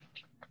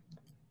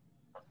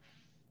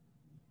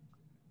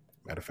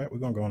Matter of fact, we're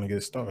gonna go on and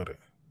get started.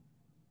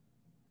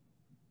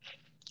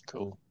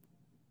 Cool.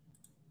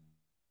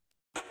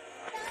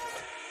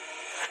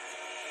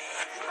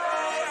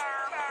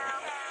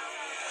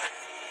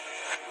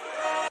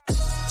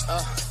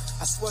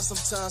 I swear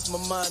sometimes my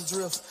mind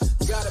drifts.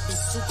 Gotta be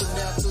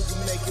supernatural to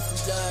make it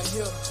from down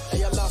here.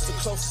 Hey, I lost the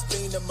closest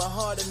thing to my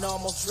heart and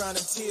almost drowned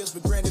in tears.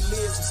 But granted,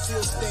 lives I'm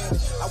still standing.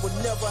 I would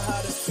never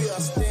hide in fear. I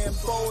stand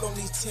bold on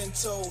these 10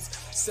 toes.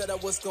 Said I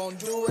was gonna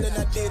do it and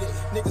I did it.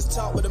 Niggas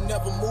talk but I'm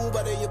never moved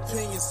by their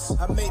opinions.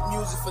 I make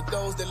music for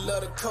those that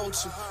love the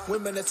culture.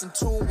 Women that's in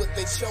tune with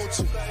they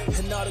culture.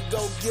 And all the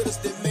go-getters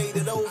that made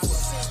it over.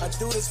 I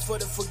do this for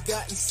the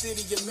forgotten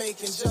city of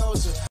Macon,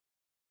 Georgia.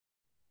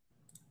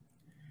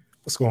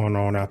 What's going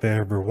on out there,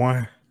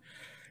 everyone?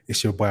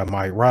 It's your boy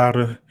Mike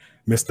Ryder,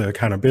 Mr.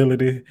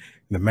 Accountability,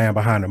 the man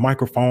behind the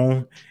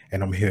microphone,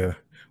 and I'm here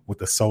with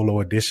the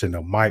solo edition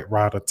of Mike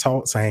Ryder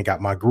Talks. I ain't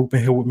got my group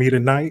in here with me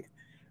tonight,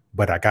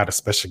 but I got a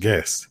special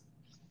guest.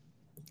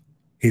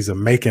 He's a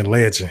Macon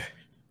legend,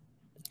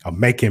 a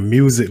Macon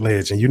music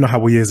legend. You know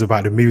how he is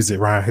about the music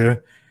around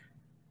here.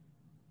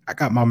 I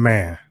got my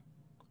man,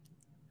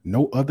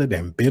 no other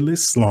than Billy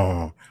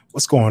Slum.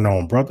 What's going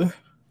on, brother?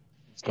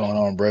 What's going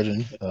on,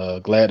 brethren?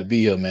 Glad to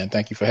be here, man.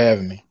 Thank you for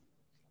having me.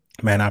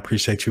 Man, I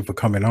appreciate you for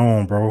coming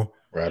on, bro.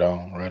 Right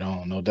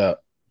on, no doubt.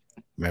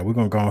 Man, we're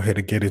gonna go ahead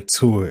and get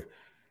into it.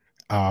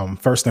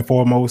 First and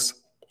foremost,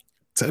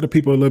 tell the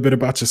people a little bit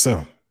about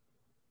yourself.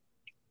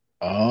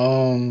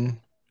 My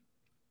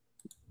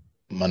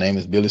name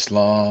is Billy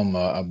Slum.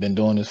 I've been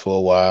doing this for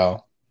a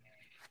while.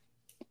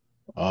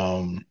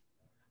 I'm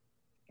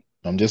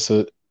just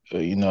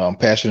I'm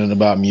passionate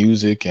about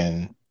music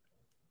and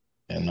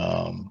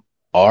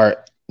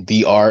art,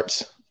 the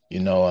arts,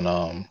 and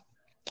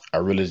I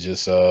really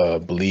just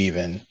believe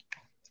in,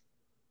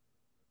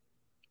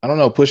 I don't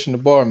know, pushing the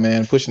bar,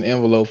 man, pushing the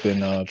envelope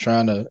and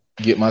trying to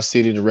get my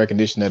city the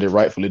recognition that it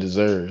rightfully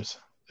deserves.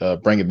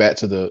 Bring it back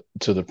to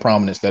the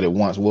prominence that it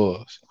once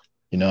was.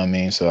 You know what I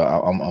mean? So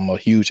I'm a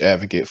huge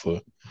advocate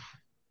for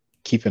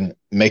keeping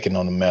Macon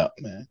on the map,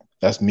 man.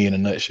 That's me in a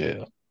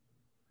nutshell.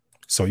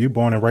 So you're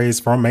born and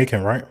raised from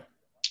Macon, right?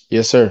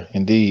 Yes, sir.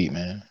 Indeed,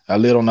 man. I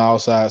live on the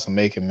outside of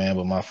Macon, man,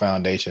 but my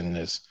foundation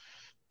is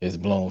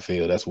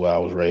Bloomfield. That's where I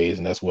was raised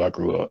and that's where I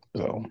grew up.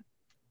 So.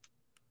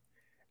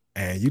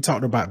 And you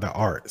talked about the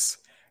arts.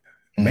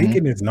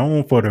 Macon is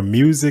known for the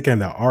music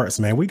and the arts,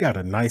 man. We got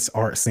a nice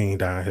art scene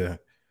down here.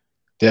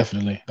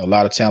 Definitely. A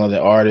lot of talented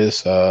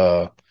artists,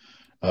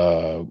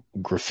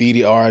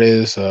 graffiti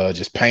artists,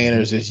 just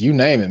painters, just you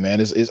name it,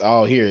 man. It's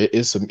all here.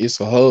 It's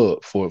a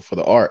hub for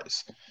the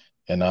arts.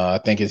 And I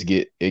think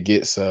it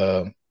gets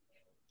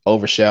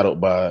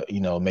overshadowed by,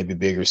 maybe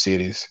bigger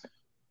cities.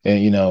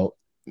 And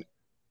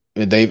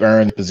they've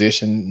earned a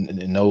position,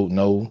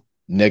 no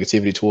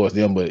negativity towards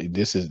them, but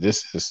this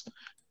is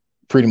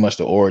pretty much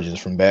the origins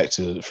from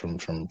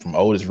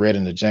Otis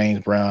Redding to James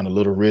Brown to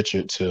Little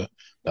Richard to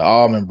the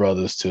Allman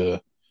Brothers to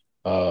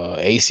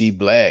AC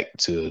Black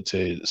to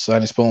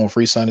Sonny Spoon,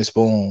 Free Sonny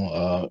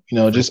Spoon,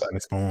 just Sonny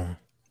Spoon.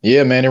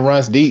 Yeah, man, it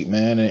runs deep,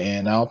 man,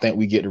 and I don't think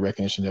we get the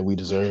recognition that we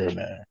deserve,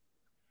 man.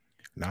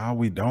 Nah,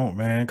 we don't,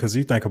 man, because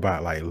you think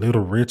about like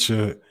Little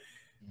Richard,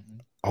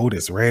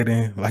 Otis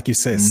Redding, like you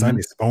said,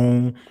 Sonny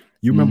Spoon.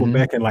 You remember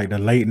back in like the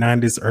late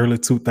 90s, early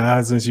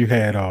 2000s, you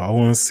had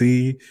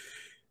ONC.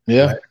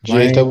 Yeah,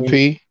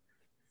 JWP.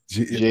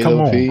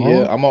 Come on, bro.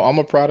 Yeah, I'm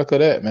a product of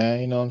that,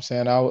 man. You know what I'm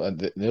saying?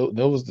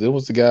 There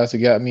was the guys that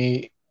got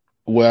me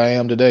where I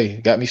am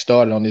today, got me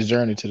started on this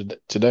journey to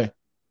today.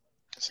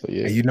 So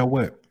yeah. And you know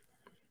what?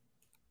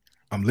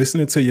 I'm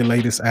listening to your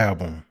latest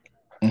album.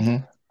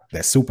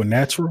 That's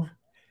Supernatural.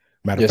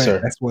 Matter of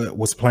fact, that's what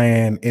was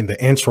playing in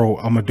the intro.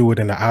 I'm gonna do it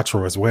in the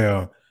outro as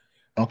well.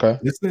 Okay.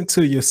 Listening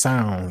to your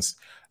sounds,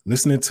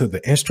 listening to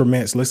the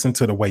instruments, listening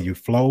to the way you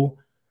flow,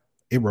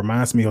 it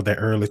reminds me of the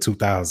early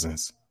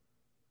 2000s.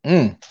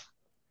 Okay,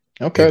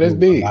 that's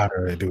big. A lot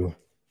of it do.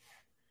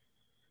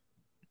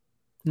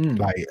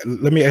 Like,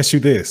 let me ask you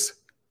this: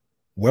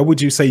 where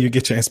would you say you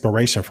get your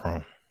inspiration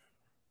from?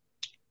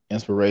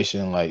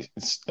 Inspiration, like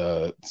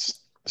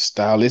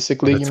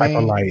stylistically, the type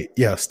of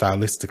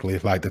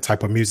stylistically, like the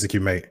type of music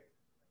you make.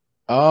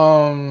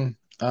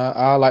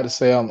 I like to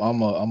say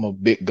I'm a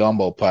big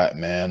gumbo pot,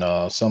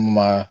 man. Some of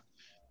my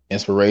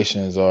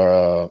inspirations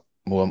are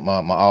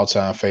my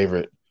all-time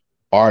favorite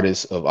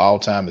artist of all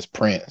time is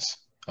Prince.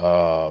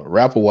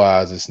 Rapper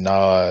wise, it's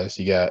Nas.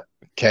 You got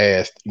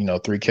Cass,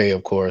 3K,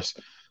 of course.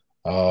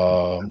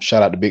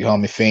 Shout out to Big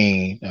Homie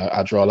Fiend.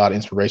 I draw a lot of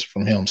inspiration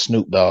from him.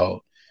 Snoop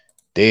Dogg,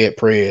 Dead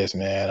Prez,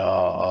 man.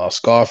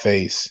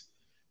 Scarface.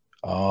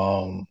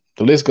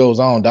 The list goes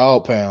on.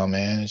 Dog Pound,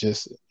 man. It's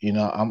just,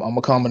 I'm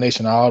a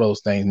combination of all those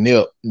things.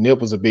 Nip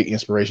was a big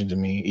inspiration to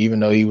me, even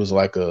though he was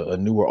like a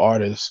newer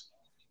artist.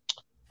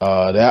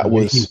 That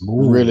was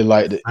really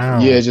like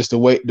just the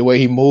way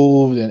he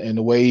moved and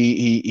the way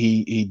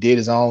he did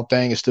his own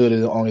thing and stood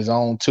on his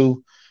own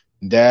too.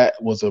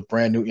 That was a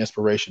brand new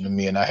inspiration to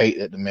me, and I hate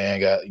that the man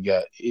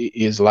got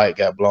his light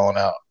got blown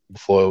out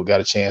before it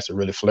got a chance to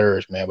really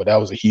flourish, man. But that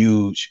was a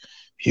huge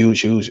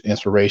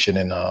inspiration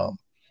and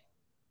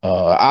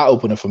eye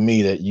opener for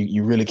me that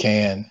you really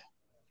can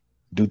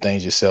do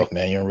things yourself,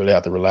 man. You don't really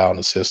have to rely on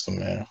the system,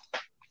 man.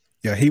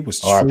 Yeah, he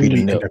was R.I.P. truly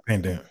to Nip.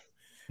 independent.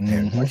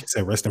 And like you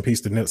said, rest in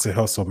peace to Nipsey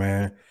Hussle,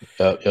 man.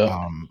 Yep.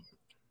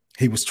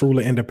 He was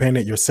truly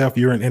independent. Yourself,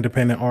 you're an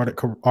independent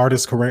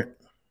artist,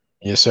 correct?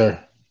 Yes,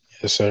 sir.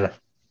 Yes, sir.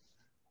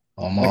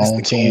 On my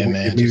own 10,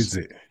 man.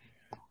 Music.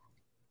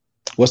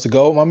 What's the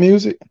goal of my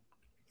music?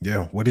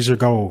 Yeah. What is your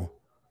goal?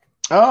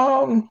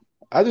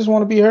 I just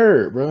want to be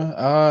heard,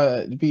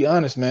 bro. To be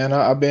honest, man,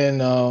 I've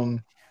been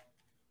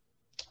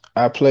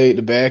I played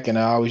the back, and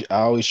I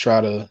always try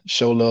to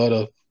show love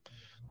to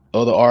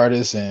other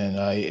artists,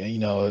 and you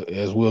know,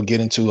 as we'll get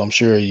into, I'm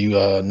sure you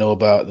know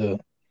about the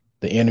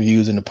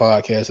interviews and the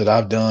podcasts that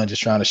I've done,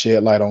 just trying to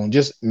shed light on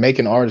just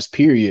making artists,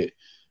 period.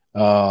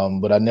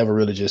 But I never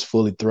really just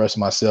fully thrust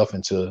myself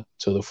into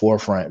the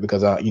forefront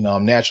because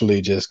I'm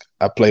naturally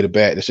I play the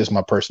back. That's just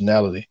my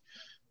personality.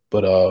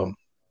 But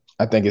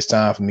I think it's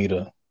time for me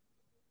to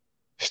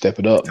step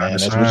it up, man.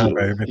 That's shine,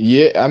 baby.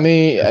 Yeah, I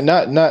mean,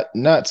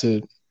 not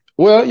to.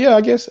 Well, yeah,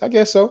 I guess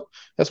so.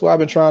 That's why I've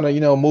been trying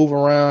to, move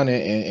around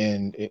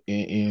and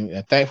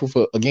thankful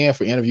for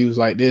interviews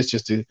like this,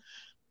 just to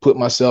put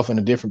myself in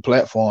a different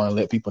platform and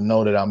let people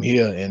know that I'm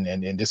here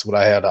and this is what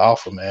I have to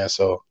offer, man.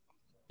 So,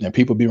 and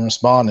people be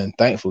responding.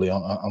 Thankfully,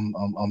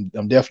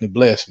 I'm definitely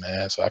blessed,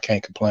 man. So I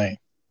can't complain.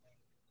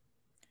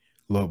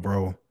 Look,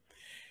 bro,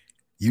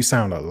 you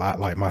sound a lot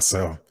like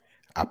myself.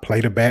 I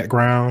play the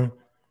background,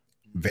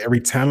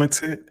 very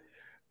talented,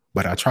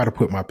 but I try to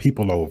put my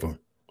people over.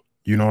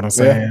 You know what I'm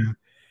saying?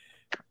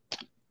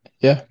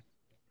 Yeah.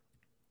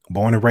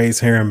 Born and raised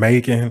here in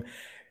Macon.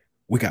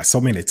 We got so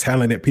many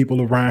talented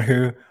people around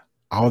here.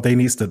 All they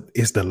need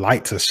is the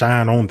light to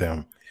shine on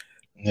them.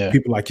 Yeah.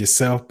 People like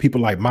yourself, people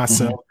like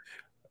myself.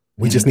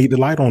 We just need the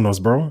light on us,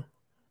 bro.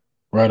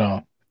 Right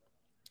on.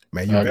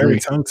 Man, you're very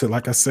talented.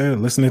 Like I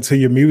said, listening to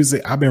your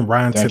music, I've been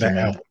riding to that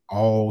album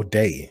all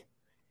day.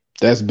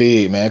 That's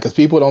big, man, because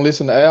people don't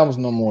listen to albums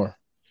no more.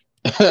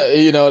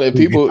 That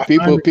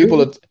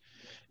people are.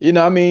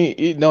 I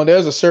mean,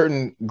 there's a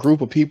certain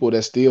group of people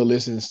that still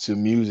listens to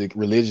music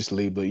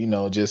religiously, but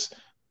just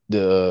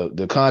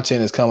the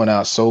content is coming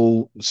out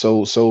so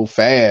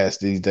fast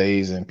these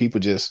days, and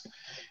people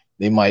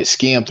they might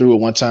skim through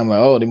it one time, like,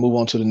 oh, they move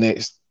on to the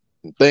next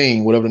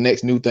thing, whatever the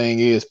next new thing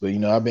is. But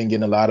I've been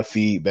getting a lot of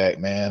feedback,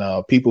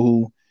 man. People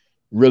who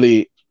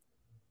really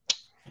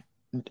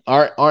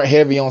aren't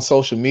heavy on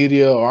social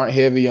media, or aren't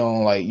heavy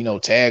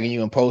on tagging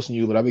you and posting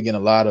you, but I've been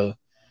getting a lot of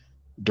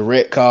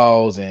direct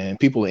calls and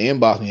people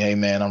inbox me, hey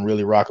man, I'm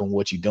really rocking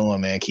what you're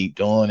doing, man. Keep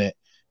doing it.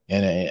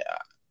 And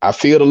I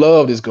feel the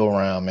love this go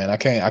around, man. I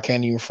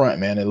can't even front,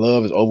 man. The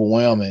love is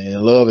overwhelming, and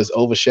the love is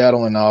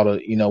overshadowing all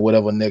the,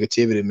 whatever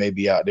negativity may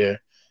be out there.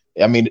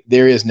 I mean,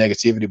 there is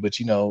negativity, but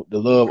the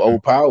love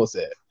overpowers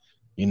that.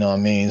 You know what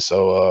I mean?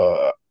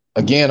 So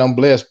again, I'm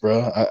blessed,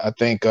 bro. I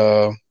thank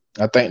the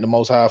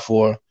Most High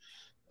for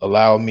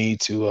allowing me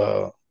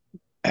to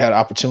have the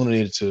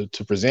opportunity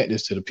to present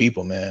this to the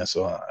people, man.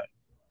 So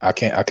I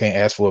can't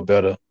ask for a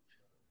better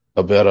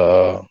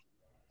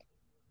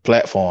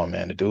platform,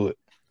 man, to do it.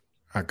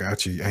 I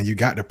got you. And you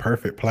got the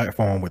perfect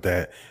platform with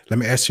that. Let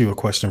me ask you a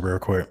question real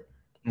quick.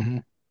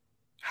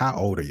 How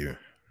old are you?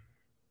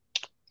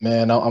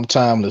 Man, I'm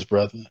timeless,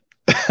 brother.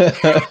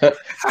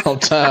 I'm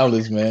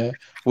timeless, man.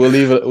 We'll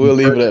leave it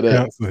at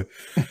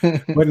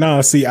that. But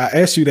no, see, I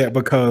asked you that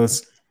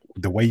because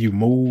the way you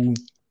move,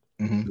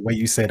 the way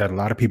you say that a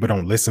lot of people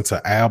don't listen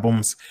to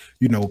albums,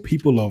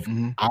 people of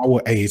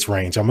our age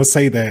range. I'm gonna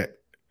say that,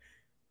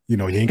 you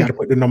ain't got to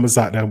put the numbers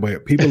out there,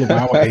 but people of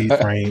our age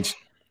range,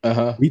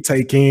 we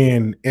take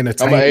in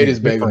entertainment. I'm an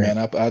 80s baby, man.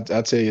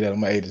 I tell you that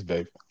I'm an 80s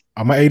baby.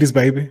 I'm an 80s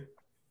baby.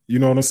 You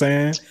know what I'm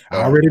saying?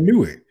 I already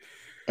knew it.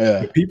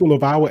 Yeah. The people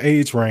of our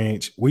age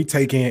range, we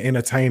take in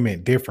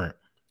entertainment different.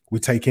 We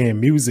take in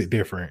music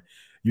different.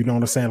 You know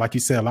what I'm saying? Like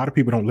you said, a lot of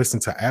people don't listen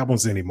to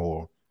albums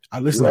anymore. I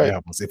listen to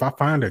albums. If I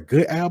find a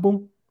good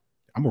album,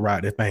 I'm gonna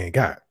ride that thing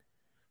out.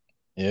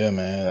 Yeah,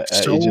 man.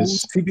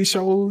 Shows, TV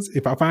shows.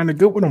 If I find a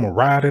good one, I'm gonna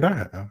ride it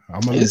out.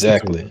 I'm gonna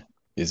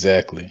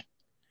exactly.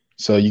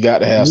 So you got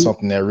to have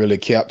something that really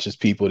captures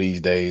people these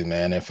days,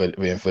 man. And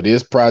for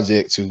this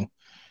project to,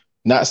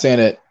 not saying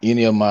that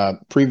any of my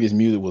previous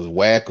music was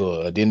whack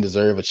or didn't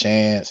deserve a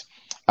chance,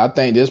 I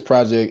think this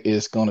project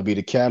is going to be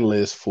the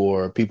catalyst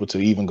for people to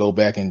even go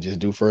back and just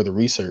do further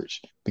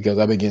research, because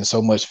I've been getting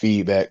so much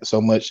feedback,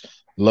 so much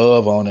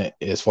love on it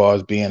as far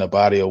as being a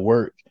body of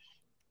work.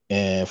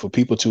 And for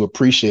people to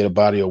appreciate a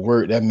body of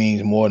work, that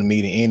means more to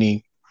me than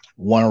any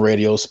one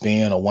radio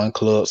spin or one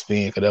club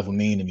spin could ever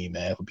mean to me,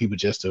 man. For people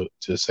just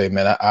to say,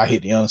 man, I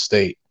hit the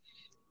interstate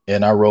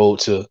and I rode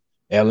to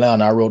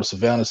Atlanta, I rode to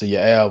Savannah to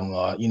your album.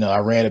 I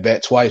ran it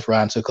back twice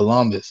riding to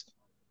Columbus.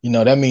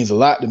 That means a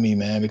lot to me,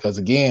 man, because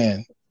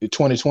again, in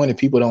 2020,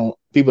 people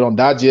don't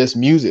digest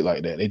music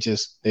like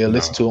that. They'll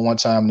listen to it one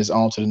time and it's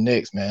on to the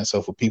next, man.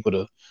 So for people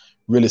to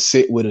really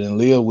sit with it and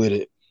live with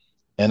it,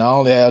 and I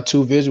only have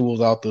 2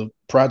 visuals out the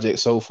project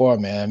so far,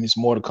 man. I mean, it's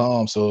more to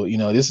come. So, you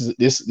know,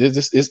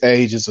 this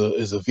age is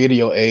a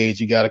video age.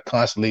 You got to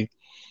constantly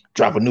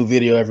drop a new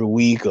video every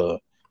week, or,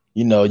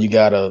 you know, you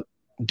got to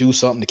do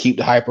something to keep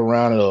the hype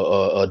around it,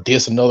 or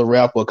diss another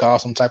rapper, or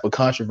cause some type of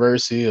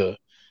controversy. Or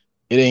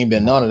it ain't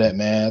been none of that,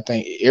 man. I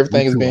think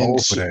everything has been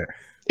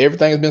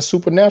everything has been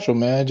supernatural,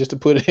 man. Just to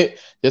put it,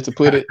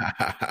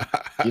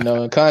 you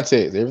know, in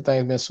context, everything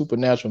has been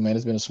supernatural, man.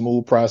 It's been a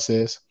smooth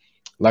process.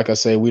 Like I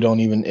say, we don't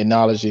even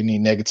acknowledge any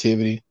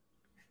negativity.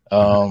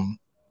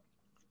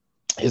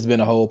 It's been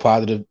a whole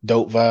positive,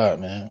 dope vibe,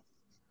 man.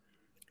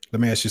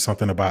 Let me ask you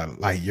something about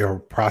like your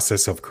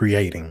process of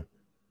creating.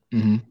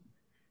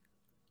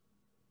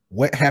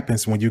 What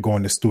happens when you go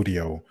in the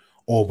studio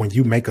or when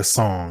you make a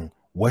song?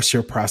 What's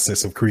your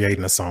process of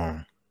creating a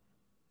song?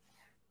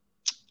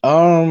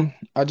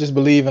 I just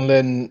believe in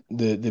letting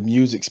the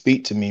music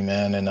speak to me,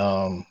 man,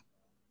 and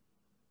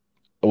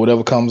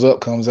whatever comes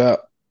up comes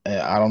out. And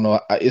I don't know.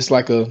 It's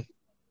like a.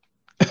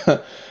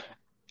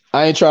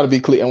 I ain't trying to be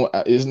clear.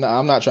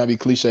 I'm not trying to be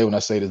cliche when I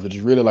say this, but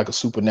it's really like a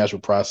supernatural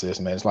process,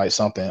 man. It's like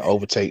something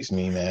overtakes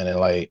me, man, and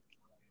like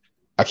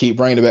I keep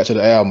bringing it back to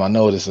the album. I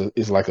know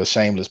it's like a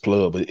shameless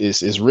plug, but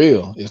it's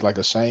real. It's like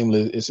a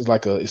shameless. It's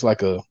like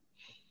a.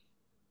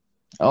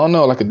 I don't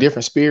know, like a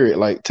different spirit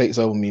like takes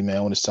over me,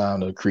 man, when it's time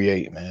to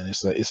create, man.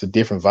 It's a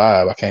different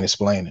vibe. I can't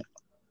explain it.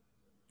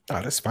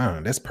 Oh, that's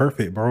fine. That's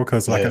perfect, bro.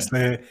 Because like I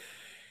said,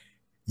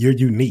 you're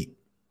unique.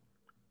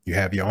 You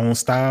have your own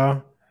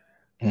style.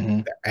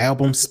 The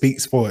album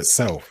speaks for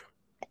itself.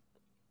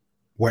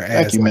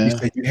 Whereas, like you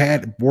said, you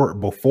had work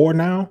before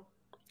now,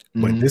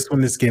 but this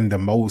one is getting the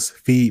most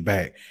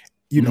feedback.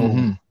 You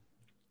know,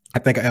 I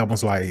think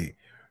albums like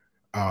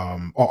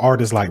or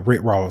artists like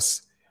Rick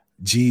Ross,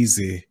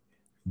 Jeezy,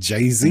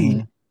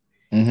 Jay-Z,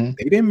 they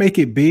didn't make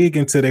it big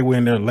until they were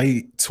in their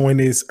late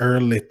 20s,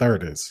 early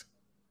 30s.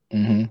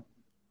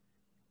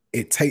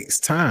 It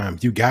takes time.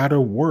 You gotta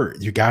work,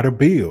 you gotta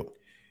build.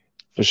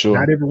 For sure.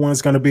 Not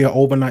everyone's gonna be an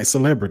overnight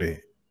celebrity.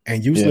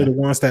 And usually the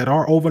ones that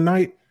are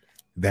overnight,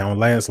 they don't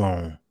last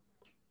long.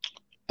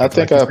 I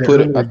think I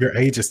put it. Your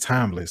age is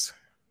timeless.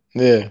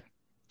 Yeah,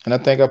 and I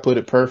think I put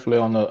it perfectly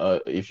on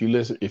the. If you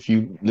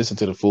listen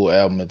to the full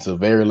album, it's the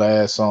very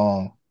last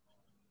song,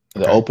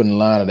 the opening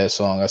line of that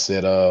song. I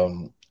said, "I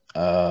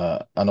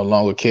no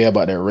longer care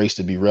about that race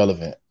to be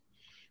relevant."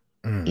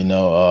 You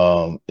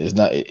know, it's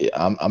not.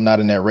 I'm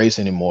not in that race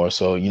anymore.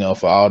 So you know,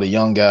 for all the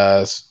young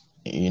guys,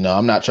 you know,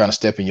 I'm not trying to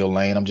step in your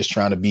lane. I'm just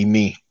trying to be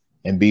me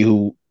and be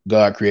who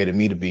God created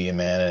me to be,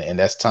 man, and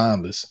that's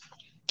timeless.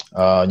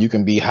 You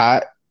can be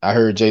hot. I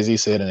heard Jay-Z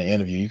said in an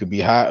interview, you could be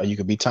hot or you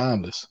could be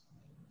timeless.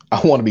 I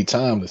want to be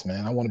timeless,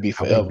 man. I want to be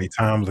forever. I want to be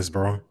timeless,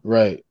 bro.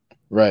 Right.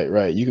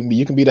 You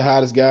can be the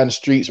hottest guy in the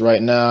streets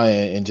right now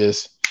and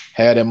just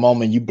have that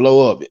moment you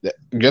blow up.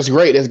 That's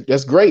great.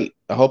 That's great.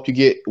 I hope you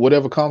get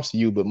whatever comes to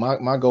you, but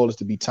my goal is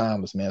to be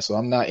timeless, man. So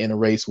I'm not in a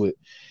race with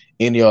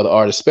any other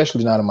artist,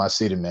 especially not in my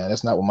city, man.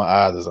 That's not what my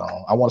eyes is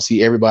on. I want to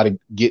see everybody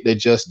get their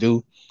just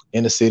due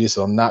in the city,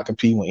 so I'm not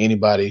competing with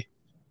anybody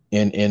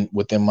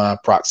within my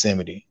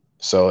proximity.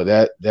 So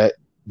that's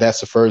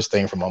the first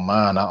thing from my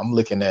mind. I'm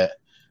looking at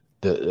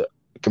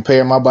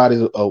comparing my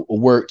body's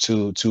work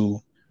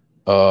to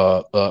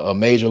a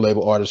major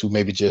label artist who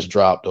maybe just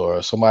dropped,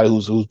 or somebody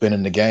who's been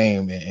in the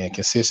game and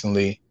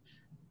consistently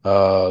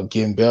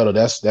getting better.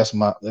 That's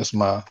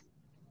my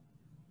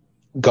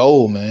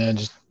goal, man.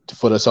 Just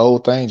for this whole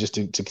thing, just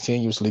to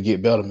continuously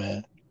get better,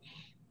 man.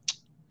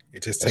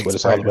 It just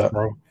takes practice,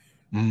 bro.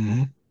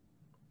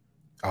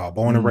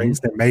 Born and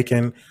raised in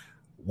Macon.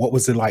 What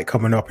was it like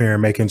coming up here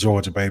and Macon,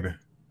 Georgia, baby?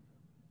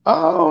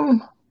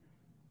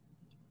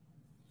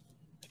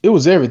 It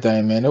was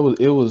everything, man. It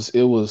was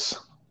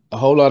a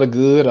whole lot of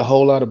good, a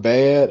whole lot of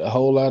bad, a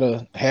whole lot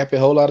of happy, a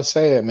whole lot of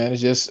sad, man.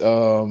 It's just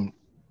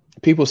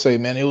people say,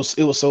 man, it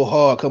was so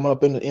hard coming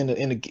up in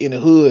the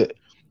hood.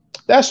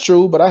 That's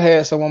true, but I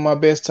had some of my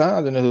best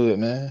times in the hood,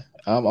 man.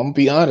 I'm gonna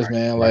be honest,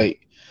 man.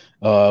 Like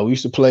we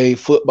used to play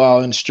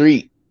football in the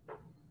street,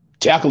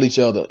 tackle each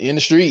other in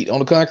the street on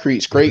the concrete,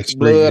 scrape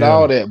blood,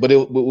 all that. But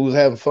we was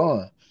having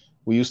fun.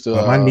 We used to.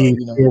 My knee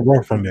still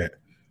rough from that.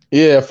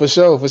 Yeah, for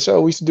sure.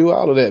 We used to do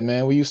all of that,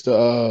 man. We used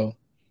to.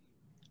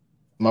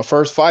 My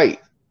first fight,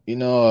 you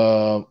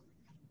know,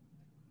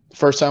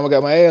 first time I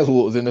got my ass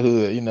whooped was in the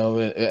hood, you know.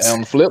 And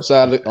on the flip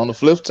side of the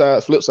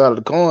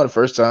coin, the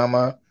first time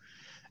I,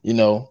 you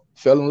know,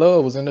 fell in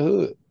love was in the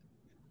hood.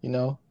 You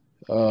know,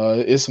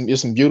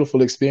 it's some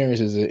beautiful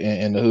experiences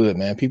in the hood,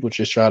 man. People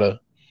just try to.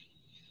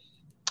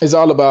 It's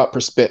all about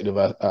perspective,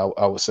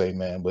 I would say,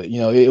 man. But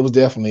you know, it was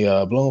definitely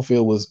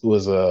Bloomfield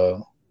was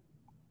a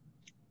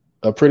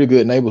pretty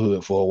good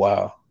neighborhood for a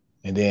while,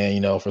 and then you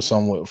know,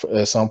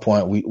 at some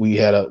point we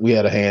had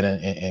a hand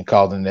in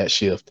causing that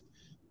shift,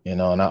 you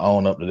know, and I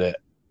own up to that.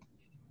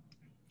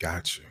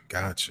 Gotcha.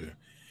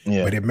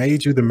 Yeah, but it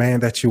made you the man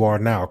that you are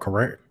now,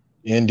 correct?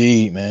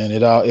 Indeed, man.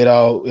 It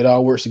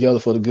all works together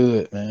for the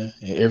good, man.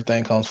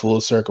 Everything comes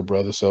full circle,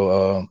 brother.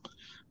 So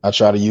I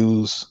try to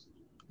use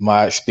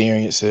my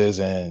experiences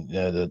and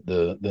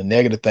the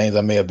negative things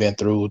I may have been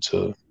through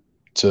to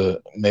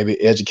to maybe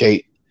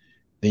educate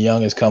the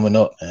youngest coming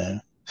up,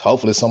 man.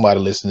 Hopefully somebody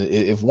listens.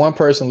 If one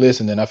person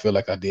listens, then I feel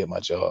like I did my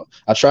job.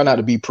 I try not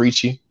to be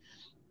preachy,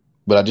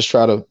 but I just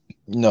try to,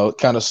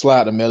 kind of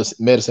slide the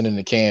medicine in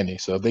the candy.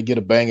 So if they get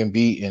a banging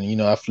beat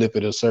and, I flip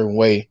it a certain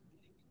way,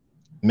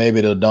 maybe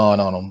it'll dawn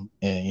on them.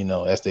 And,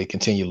 as they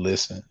continue to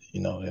listen,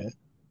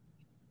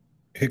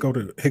 Here go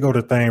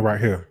the thing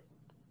right here.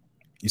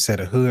 You said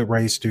the hood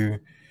raised you.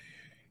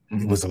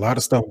 Mm-hmm. It was a lot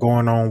of stuff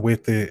going on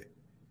with it.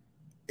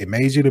 It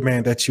made you the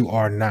man that you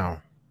are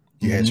now.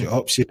 You had your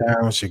ups, your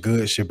downs, your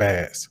goods, your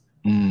bads.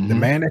 The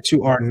man that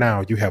you are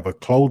now, you have a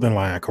clothing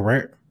line,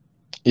 correct?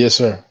 Yes,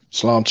 sir.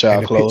 Slum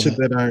Child Clothing.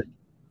 Picture that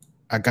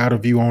I got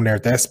of you on there,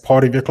 that's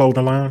part of your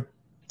clothing line?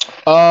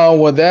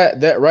 Well,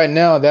 that right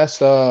now,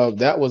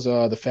 that was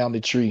the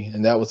Family Tree,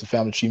 and that was the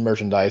Family Tree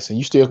merchandise, and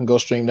you still can go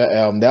stream that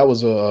album. That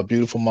was a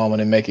beautiful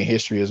moment in making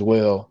history as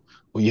well,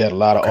 where you had a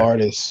lot of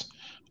artists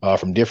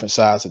from different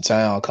sides of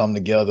town come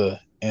together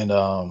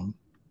and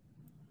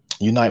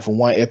unite for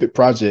one epic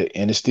project,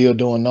 and it's still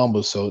doing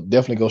numbers. So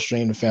definitely go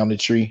stream the Family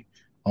Tree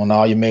on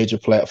all your major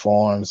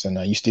platforms, and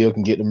you still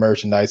can get the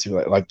merchandise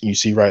like you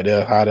see right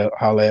there.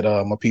 Holla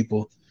at my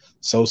people,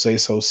 So Say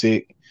So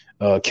Sick,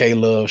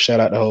 K-Love,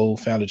 shout out the whole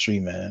Family Tree,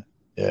 man.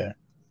 Yeah.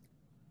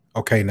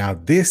 Okay, now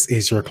this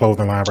is your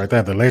clothing line right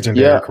there, the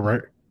Legendary,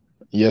 correct?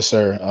 Yes,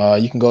 sir.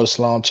 You can go to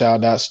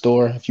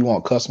slumchild.store if you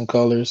want custom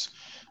colors.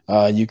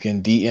 You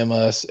can DM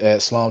us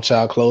at Slum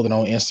Child Clothing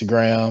on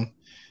Instagram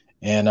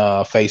and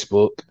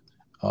Facebook.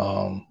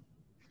 And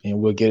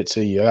we'll get it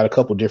to you. I got a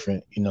couple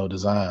different,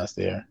 designs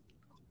there.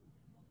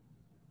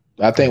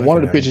 I think one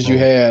of the pictures you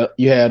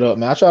had up,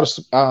 man. I try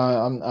to.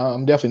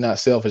 I'm definitely not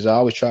selfish. I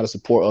always try to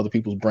support other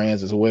people's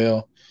brands as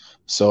well.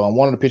 So on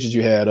one of the pictures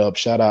you had up,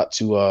 shout out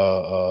to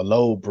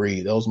Low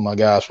Breed. Those are my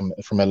guys from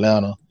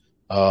Atlanta.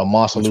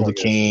 Monster Luther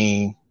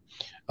King,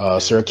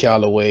 Sir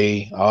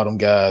Calloway, all them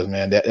guys,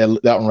 man.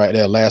 That one right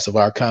there, Last of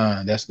Our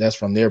Kind. That's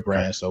from their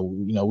brand. So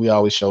we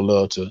always show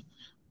love to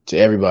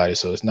everybody.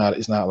 So it's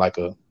not like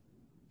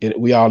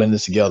we all in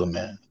this together,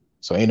 man.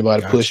 So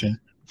anybody pushing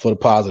for the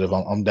positive,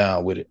 I'm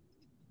down with it.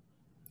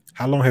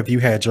 How long have you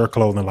had your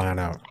clothing line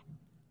out?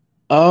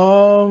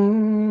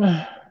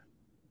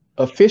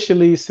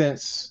 Officially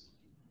since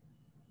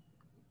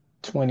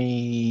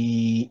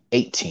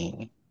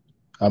 2018.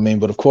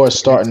 But of course,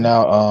 starting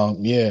out,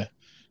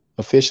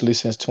 officially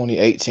since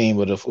 2018.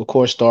 But of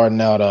course, starting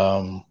out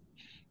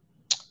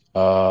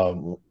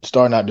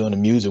doing the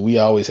music, we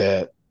always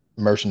had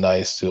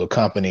merchandise to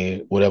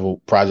accompany whatever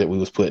project we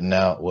was putting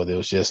out, whether it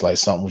was just like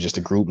something with just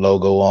a group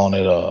logo on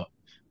it or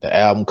the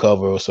album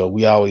cover. So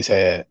we always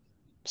had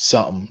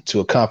something to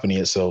accompany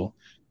it. So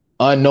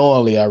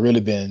unknowingly, I really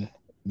been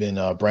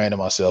branding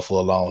myself for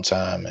a long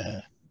time,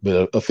 man.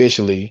 But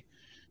officially,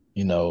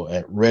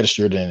 and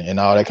registered and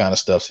all that kind of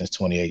stuff since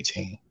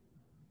 2018.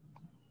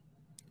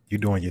 You're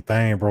doing your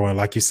thing, bro. And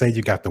like you say,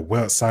 you got the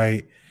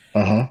website.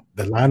 The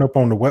lineup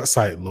on the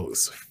website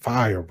looks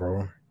fire,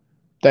 bro.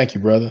 Thank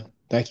you, brother.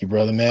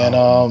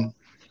 Man.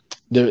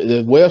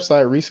 The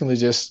website recently,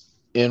 just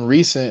in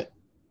recent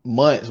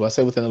months, well, I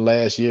say within the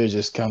last year,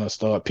 just kind of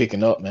started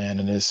picking up, man.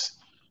 And it's,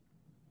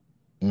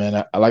 man,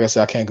 like I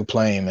said, I can't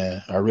complain,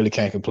 man. I really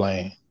can't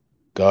complain.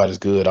 God is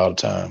good all the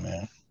time,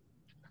 man.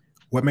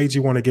 What made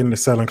you want to get into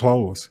selling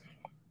clothes?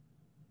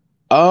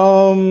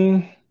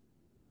 I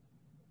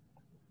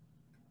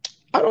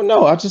don't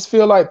know. I just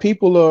feel like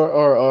people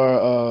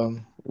are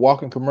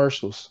walking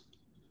commercials,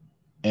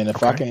 and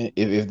if I can,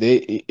 if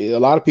a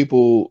lot of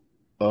people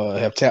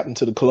have tapped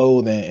into the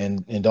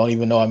clothing and don't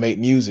even know I make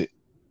music,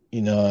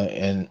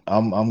 and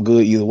I'm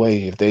good either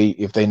way.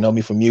 If they know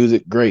me for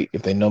music, great.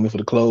 If they know me for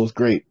the clothes,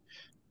 great.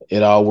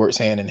 It all works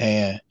hand in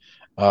hand.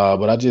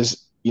 But I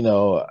just,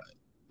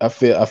 I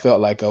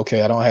felt like,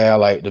 okay, I don't have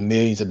like the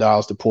millions of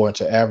dollars to pour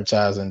into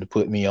advertising to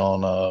put me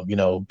on,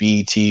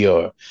 BET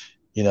or,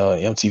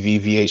 MTV,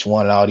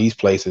 VH1 and all these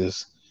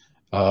places.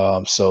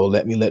 So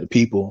let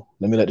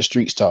the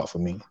streets talk for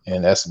me.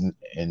 And that's been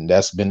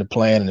the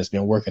plan, and it's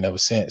been working ever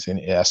since. And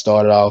I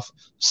started off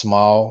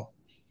small,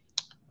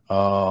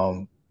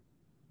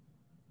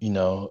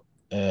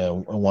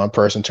 and one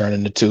person turned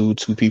into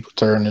two people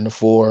turned into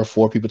four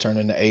people turned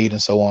into 8,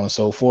 and so on and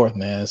so forth,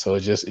 man. So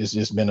it's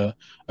just been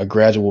a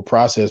gradual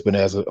process. But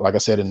like I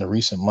said, in the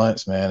recent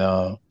months, man,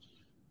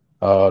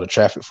 the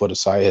traffic for the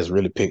site has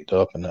really picked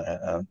up, and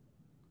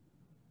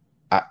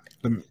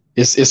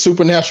it's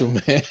supernatural,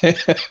 man.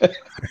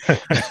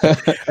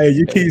 Hey,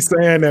 you keep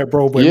saying that,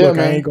 bro. But look,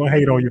 man. I ain't gonna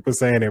hate on you for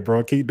saying it,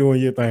 bro. Keep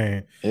doing your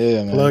thing.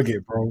 Yeah, man. Plug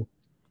it, bro.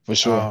 For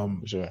sure.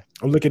 For sure.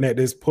 I'm looking at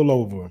this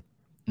pullover.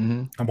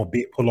 Mm-hmm. I'm a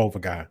big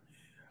pullover guy.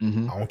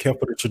 Mm-hmm. I don't care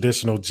for the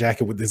traditional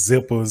jacket with the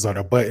zippers or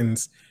the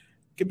buttons.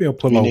 Give me a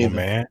pullover,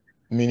 man.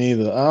 Me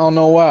neither. I don't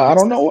know why.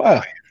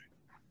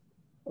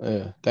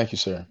 Yeah. Thank you,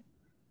 sir.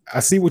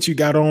 I see what you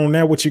got on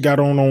now. What you got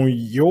on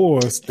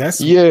yours?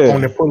 That's on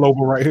the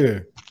pullover right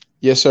here.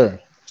 Yes, sir.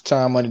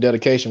 Time, Money,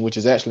 Dedication, which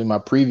is actually my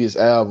previous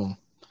album,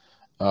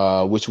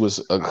 which was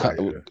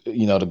going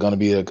to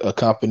be a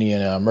company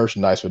and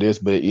merchandise for this.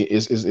 But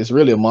it's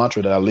really a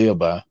mantra that I live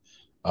by.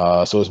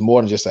 So it's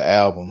more than just an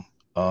album.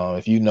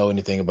 If you know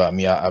anything about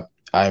me, I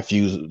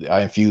infuse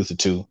the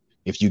two.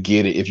 If you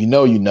get it, if you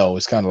know,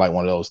 it's kind of like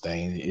one of those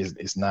things.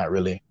 It's not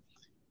really.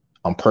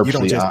 I'm You don't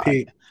purposely. just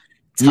pick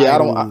Yeah, I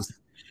titles.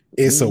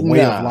 It's a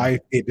way of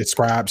life. It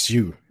describes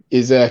you.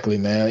 Exactly,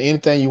 man.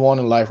 Anything you want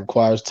in life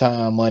requires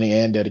time, money,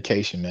 and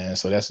dedication, man.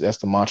 So that's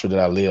the mantra that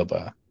I live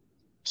by.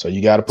 So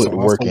you got to put the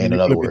work in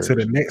other words. To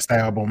the next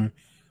album,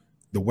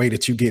 the way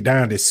that you get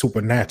down is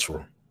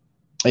supernatural.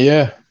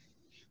 Yeah.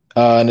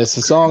 And it's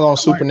a song on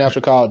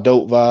Supernatural called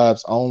Dope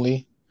Vibes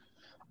Only.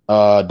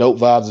 Dope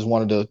Vibes is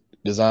one of the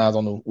designs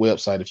on the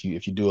website. If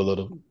you do a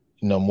little,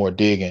 more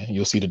digging,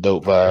 you'll see the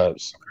Dope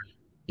Vibes.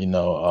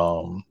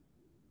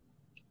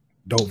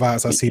 Dope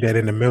Vibes, I see that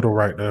in the middle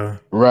right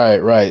there.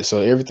 Right.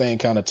 So everything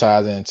kind of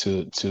ties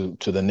into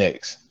to the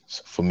next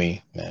for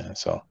me, man.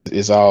 So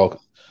it's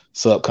all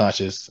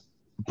subconscious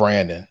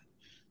branding.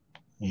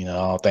 I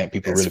don't think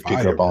people really pick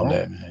up on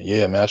that, man.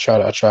 Yeah, man. I try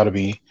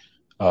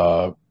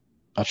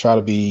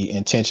to be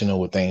intentional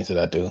with things that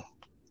I do.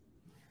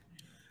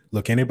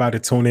 Look, anybody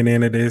tuning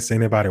into this,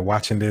 anybody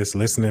watching this,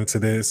 listening to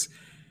this,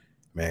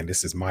 man,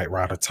 this is Mike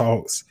Ryder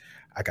Talks.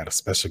 I got a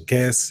special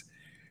guest,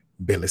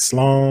 Billy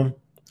Slum,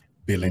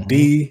 Billy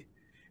D,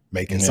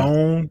 making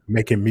song,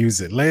 making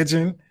music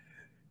legend.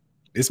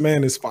 This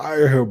man is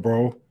fire here,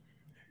 bro.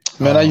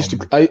 Man, I used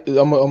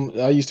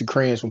to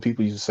cringe when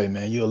people used to say,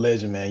 "Man, you're a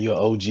legend, man. You're an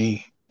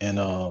OG." And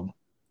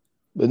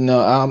but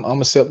no,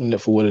 I'm accepting it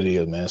for what it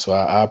is, man. So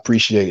I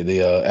appreciate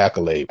the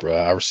accolade, bro.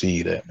 I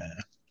receive that, man.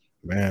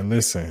 Man,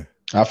 listen.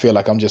 I feel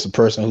like I'm just a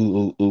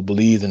person who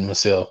believes in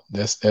myself.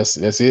 That's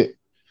it.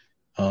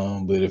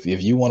 But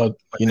if you want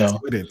to, that's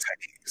what it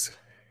takes.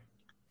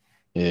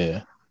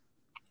 Yeah,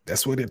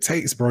 that's what it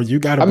takes, bro. You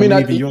got to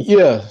believe in yourself.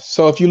 Yeah.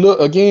 So if you look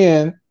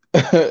again,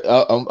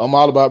 I'm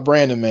all about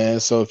branding,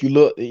 man. So if you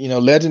look,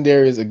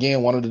 legendary is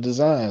again one of the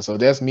designs. So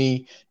that's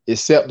me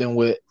accepting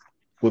what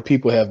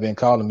people have been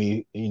calling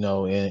me,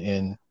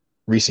 in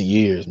recent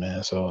years,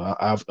 man. So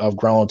I've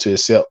grown to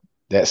accept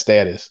that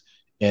status.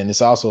 And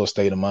it's also a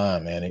state of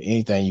mind, man. And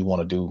anything you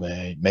want to do,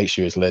 man, make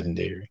sure it's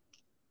legendary.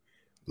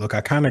 Look, I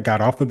kind of got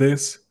off of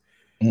this.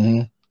 How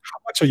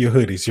much are your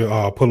hoodies, your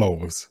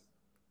pullovers?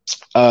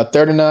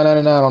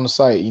 $39.99 on the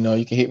site. You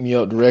can hit me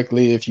up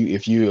directly if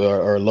you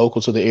are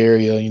local to the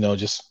area.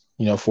 just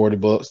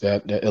 $40.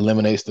 That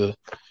eliminates the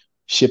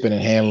shipping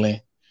and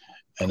handling,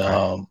 and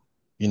I'll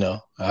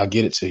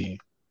get it to you.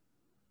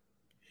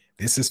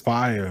 This is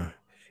fire.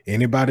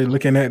 Anybody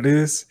looking at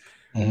this?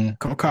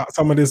 Come cop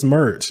some of this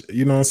merch.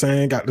 You know what I'm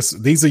saying? Got this.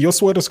 These are your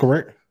sweaters,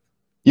 correct?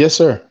 Yes,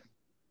 sir.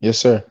 Yes,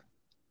 sir.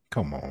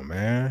 Come on,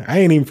 man. I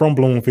ain't even from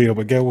Bloomfield,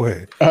 but get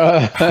what?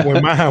 I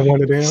wouldn't mind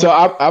one of them. So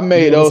I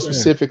made those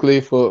specifically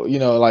for,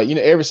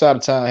 every side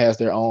of town has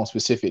their own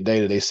specific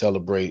day that they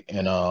celebrate.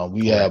 And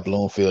we have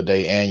Bloomfield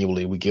Day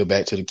annually. We give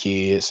back to the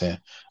kids, and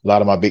a lot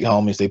of my big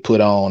homies, they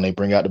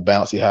bring out the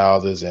bouncy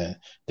houses and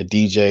the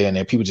DJ, and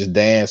then people just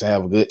dance and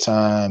have a good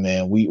time.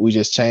 And we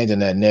just changing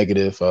that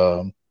negative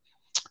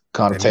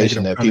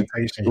connotation that people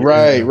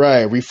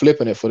right we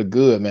flipping it for the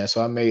good, man.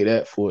 So I made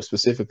that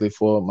specifically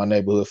for my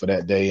neighborhood for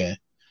that day, and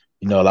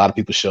a lot of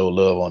people show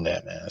love on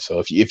that, man.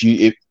 So if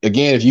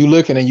you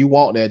looking and you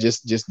want that,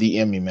 just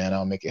DM me, man.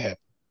 I'll make it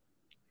happen.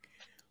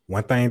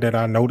 One thing that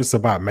I noticed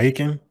about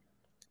making,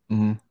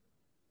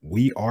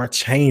 we are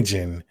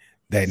changing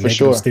that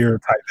negative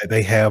stereotype that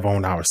they have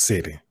on our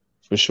city.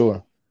 For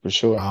sure.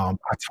 I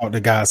talk to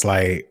guys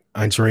like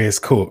Andreas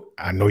Cook.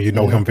 I know you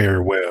know him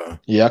very well.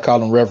 Yeah, I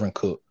call him Reverend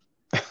Cook.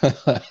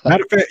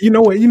 Matter of fact, you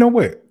know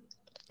what?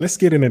 Let's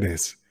get into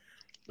this.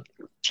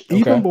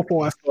 Even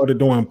before I started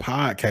doing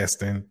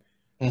podcasting,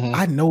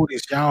 I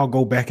noticed y'all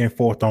go back and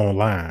forth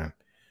online.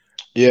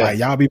 Yeah, like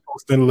y'all be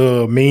posting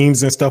little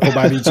memes and stuff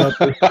about each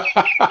other.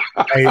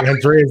 Hey,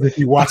 Andreas, if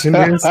you watching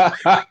this,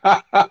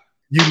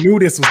 you knew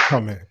this was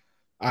coming.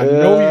 I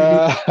know you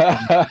knew this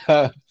was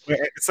coming. But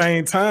at the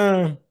same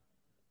time,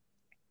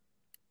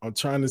 I'm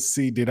trying to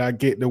see, did I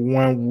get the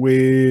one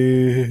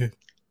with...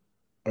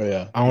 Oh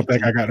yeah, I don't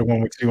think I got the one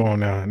with you on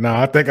now. No,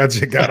 I think I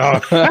just got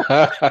off.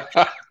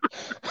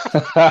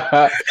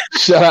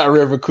 Shout out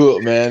River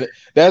Cook, man.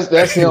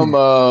 That's him.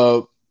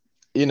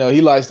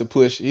 He likes to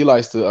push. He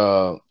likes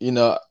to.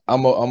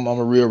 I'm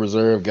a real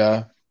reserved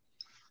guy.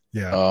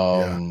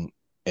 Yeah.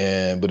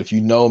 But if you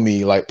know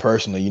me like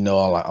personally,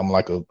 I'm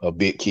like a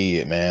big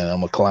kid, man.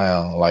 I'm a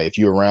clown. Like if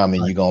you're around me,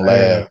 you're gonna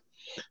laugh.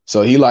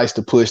 So he likes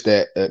to push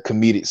that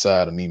comedic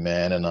side of me,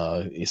 man. And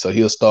so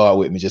he'll start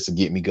with me just to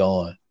get me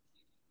going.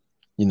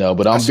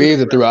 But I'm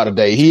busy throughout the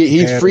day.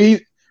 He's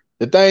free.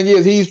 The thing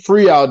is, he's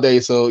free all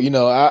day. So,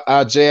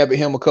 I jab at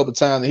him a couple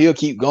times and he'll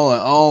keep going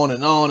on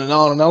and on and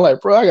on. And I'm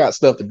like, bro, I got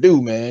stuff to do,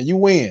 man. You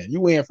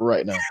win for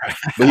right now.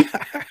 But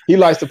he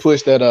likes to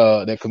push that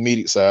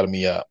comedic side of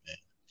me out, man.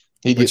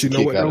 He gets a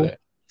kick out of that.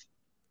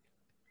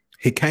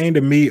 He came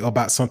to me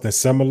about something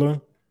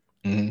similar,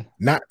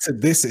 not to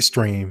this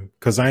extreme,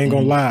 because I ain't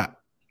gonna lie.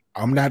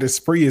 I'm not as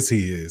free as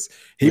he is.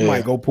 He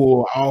might go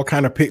pull all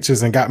kind of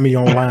pictures and got me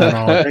online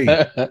all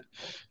day.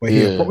 But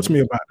he approached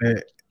me about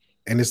that.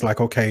 And it's like,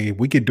 okay,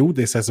 we could do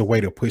this as a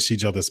way to push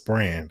each other's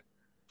brand.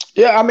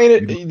 Yeah, I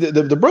mean, You know,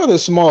 the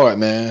brother's smart,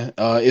 man.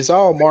 It's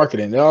all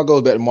marketing. It all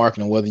goes back to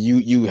marketing. Whether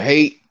you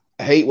hate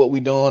what we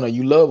doing or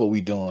you love what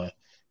we doing,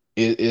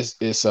 it's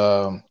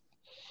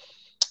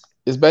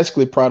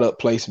basically product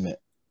placement.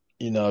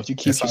 You know, if you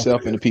keep that's all it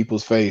yourself into is.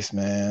 people's face,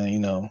 man, you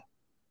know,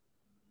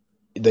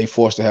 they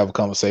forced to have a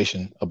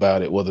conversation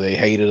about it, whether they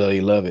hate it or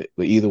they love it.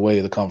 But either way,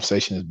 the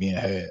conversation is being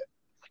had.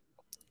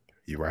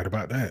 You're right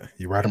about that.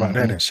 You're right about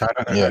that. Hmm. And shout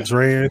out to Yeah,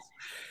 Andreas.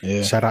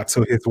 yeah. Shout out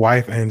to his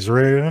wife,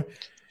 Andrea.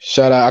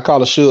 Shout out. I call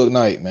her Suge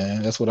Knight,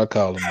 man. That's what I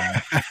call her,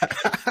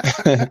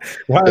 man.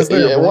 Why is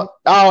that, Yeah, bro?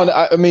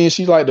 I mean,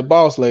 she's like the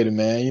boss lady,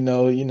 man. You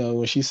know,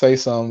 when she say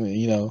something,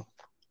 you know,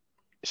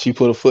 she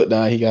put a foot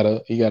down. He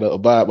gotta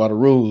abide by the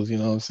rules. You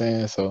know what I'm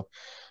saying? So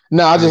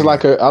no, I just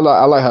like Hey, her. I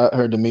like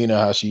her demeanor,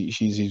 how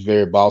she's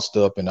very bossed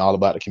up and all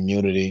about the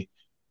community.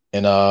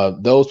 And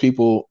those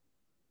people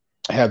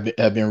have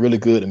been really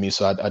good to me.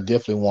 So I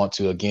definitely want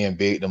to again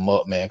big them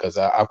up, man, because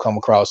I've come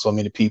across so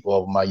many people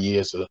over my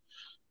years of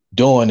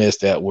doing this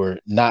that were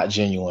not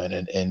genuine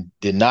and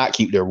did not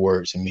keep their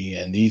words to me.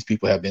 And these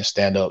people have been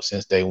stand up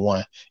since day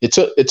one. It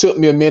took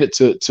me a minute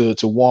to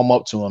warm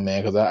up to them,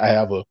 man, because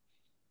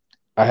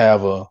I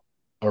have a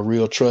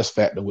real trust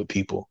factor with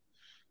people.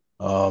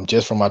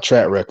 Just from my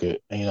track record,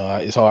 you know,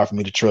 it's hard for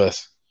me to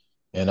trust.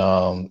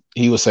 And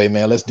he would say,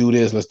 man, let's do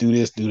this,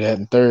 do that,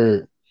 and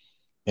third,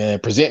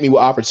 and present me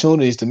with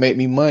opportunities to make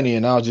me money.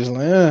 And I was just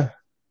like,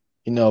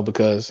 you know,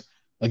 because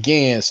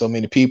again, so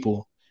many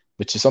people,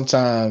 but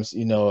sometimes,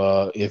 you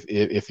know, if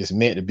it's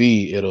meant to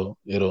be, it'll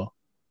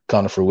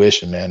come to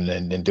fruition, man.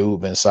 And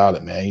dude been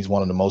solid, man. He's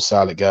one of the most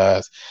solid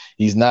guys.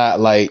 He's not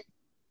like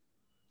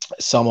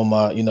some of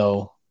my, you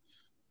know,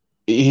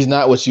 he's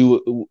not what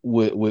you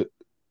would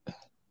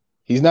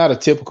he's not a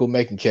typical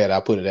making cat. I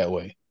put it that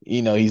way.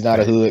 You know, he's not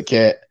a hood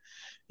cat.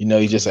 You know,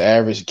 he's just an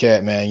average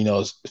cat, man. You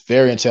know,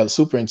 very intelligent,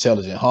 super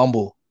intelligent,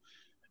 humble.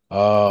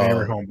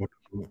 very Um, humble.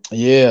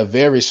 yeah,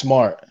 very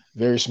smart,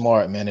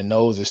 man, and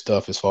knows his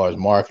stuff as far as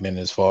marketing,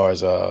 as far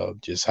as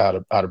just how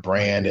to Like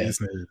brand. And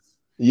business.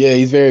 yeah,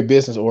 he's very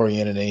business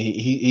oriented, and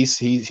he's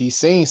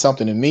seen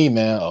something in me,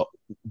 man,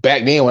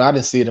 back then when I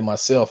didn't see it in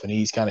myself, and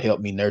he's kind of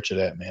helped me nurture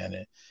that, man.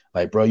 And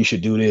like, bro, you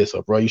should do this,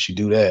 or bro, you should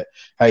do that.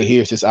 Hey,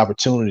 here's this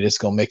opportunity that's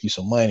gonna make you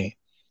some money.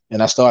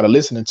 And I started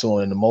listening to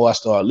him, and the more I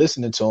started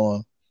listening to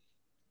him,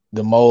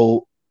 the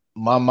more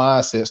my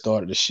mindset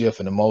started to shift,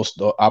 and the most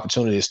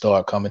opportunities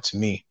started coming to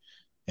me.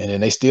 And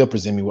then they still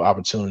present me with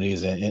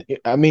opportunities, and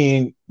I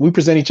mean, we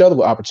present each other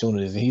with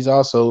opportunities, and he's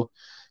also,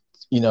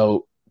 you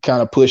know,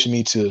 kind of pushed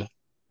me to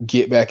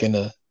get back in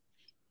the,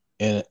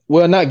 and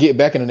well, not get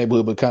back in the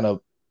neighborhood, but kind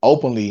of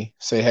openly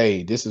say,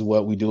 hey, this is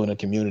what we do in the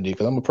community.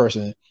 Because I'm a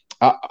person,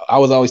 I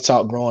was always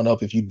taught growing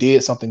up, if you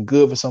did something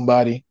good for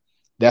somebody,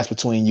 that's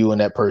between you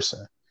and that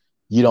person.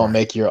 You don't Right.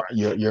 make your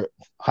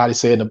how they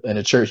say in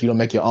the church, you don't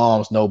make your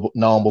arms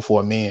known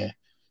before men.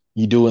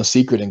 You do in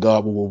secret, and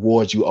God will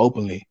reward you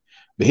openly.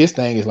 But his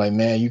thing is like,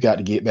 man, you got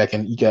to get back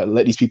and you got to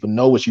let these people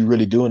know what you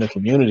really do in the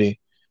community.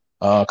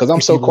 Because I'm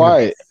If so you want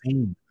to be quiet.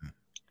 seen,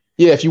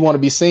 Yeah, if you want to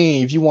be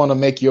seen, if you want to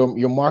make your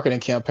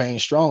marketing campaign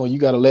stronger, you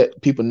got to let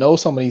people know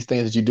some of these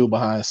things that you do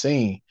behind the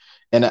scene.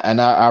 And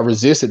I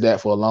resisted that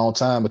for a long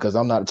time because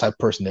I'm not the type of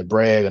person that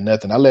brag or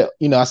nothing.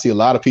 I see a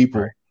lot of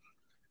people right?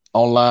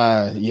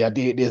 online. Yeah, I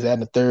did this, that,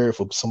 and the third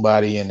for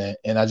somebody, and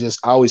I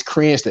always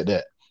cringed at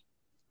that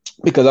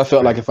because I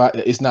felt like Right.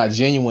 it's not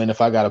genuine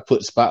if I got to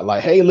put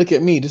spotlight. Hey, look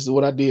at me. This is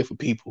what I did for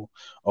people,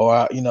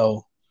 or you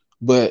know.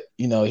 But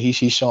you know, he's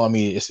showing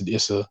me it's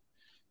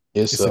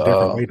It's a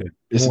different way to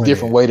it's a doing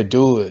different it. way to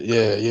do it.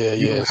 Yeah, yeah,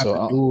 You yeah. don't have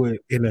So to do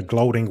it in a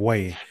gloating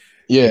way.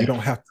 You yeah. don't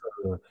have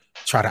to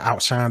try to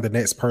outshine the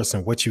next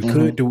person. What you Hmm.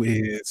 could do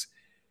is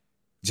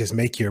just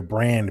make your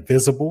brand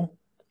visible,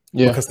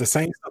 Yeah. because the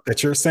same stuff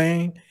that you're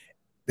saying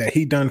that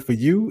he done for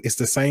you is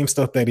the same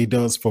stuff that he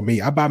does for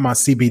me. I buy my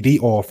CBD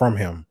oil from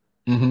him.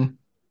 Hmm.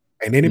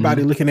 And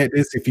anybody Hmm. looking at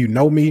this, if you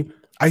know me,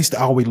 I used to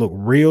always look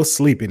real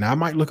sleepy. Now I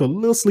might look a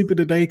little sleepy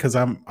today because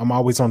I'm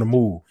always on the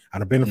move.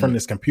 I've been in front of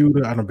this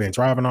computer. I've been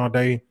driving all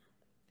day.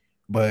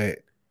 But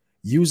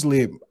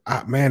usually,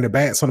 man, the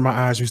bags under my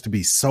eyes used to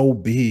be so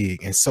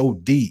big and so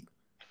deep.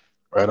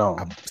 Right I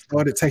on.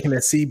 started taking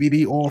that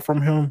CBD oil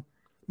from him.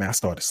 Man, I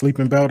started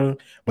sleeping better.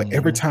 But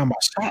every Hmm. time I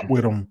shop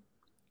with him,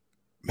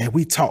 man,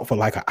 we talk for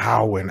like an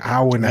hour and a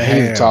Man,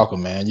 he's a half. talker,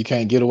 man. You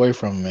can't get away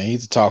from him, man.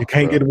 He's a You talker,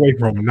 can't bro. get away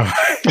from him. No.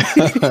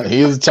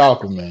 He's a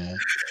talker, man.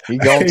 He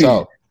gonna Hey,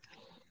 talk.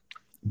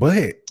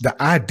 but the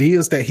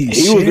ideas that he's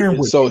sharing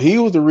with me, He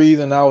was the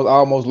reason I was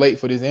almost late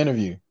for this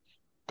interview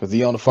because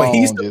he on the but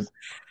phone just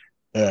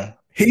yeah,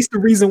 he's the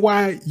reason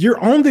why you're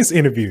on this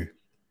interview.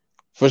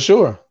 for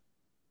sure.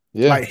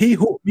 Yeah, Like he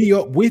hooked me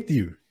up with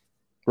you.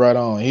 right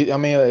on. I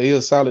mean, he's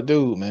a solid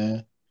dude,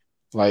 man.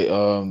 Like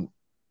a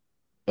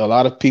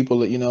lot of people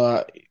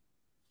that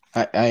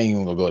I ain't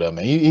even gonna go there,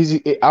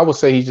 man. I would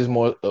say he's just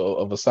more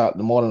of a solid,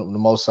 the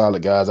most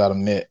solid guys I've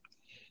met,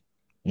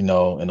 in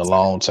a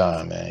long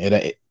time,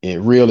 man. It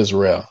real is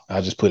rare.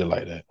 I just put it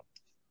like that.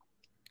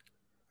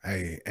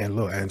 Hey, and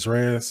look,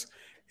 Andreas,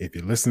 if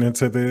you're listening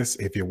to this,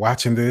 if you're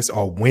watching this,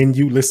 or when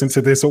you listen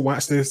to this or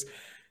watch this,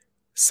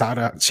 shout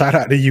out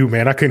to you,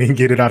 man. I couldn't even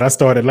get it out. I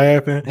started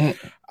laughing.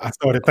 I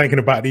started thinking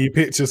about these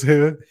pictures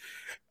here.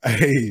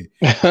 Hey,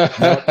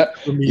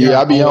 yeah,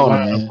 I be on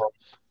it, man. Bro.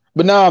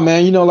 But nah,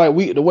 man, you know, like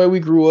the way we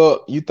grew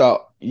up,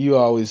 you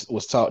always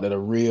was taught that a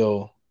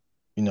real,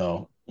 you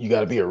know, you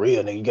got to be a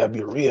real nigga. You got to be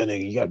a real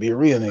nigga. You got to be a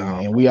real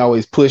nigga. And we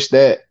always push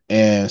that.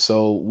 And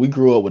so we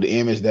grew up with the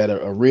image that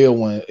a real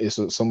one is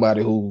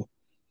somebody who,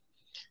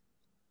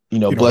 you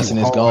know, busting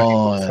his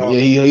gun. Yeah,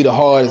 he the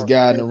hardest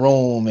guy in the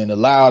room and the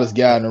loudest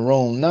guy in the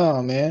room.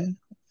 Nah, man.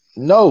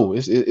 No,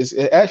 it's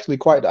actually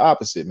quite the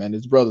opposite, man.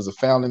 This brother's a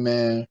family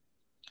man.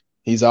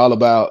 He's all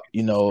about,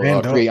 you know,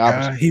 creating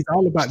opportunities. He's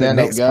all about the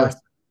next guy. Person.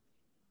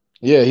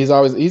 Yeah, he's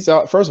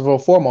out. First of all,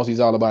 foremost, he's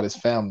all about his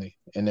family,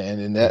 and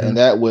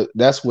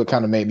that's what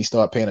kind of made me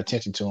start paying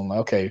attention to him. Like,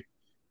 okay,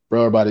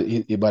 bro, about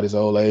his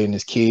old age and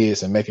his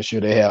kids, and making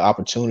sure they have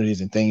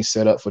opportunities and things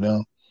set up for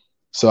them.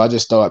 So I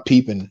just started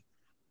peeping,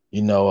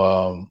 you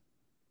know,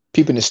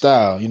 peeping his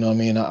style. You know what I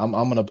mean?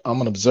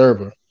 I'm an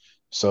observer.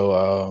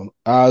 So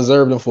I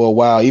observed him for a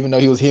while, even though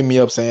he was hitting me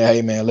up saying,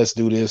 "Hey, man, let's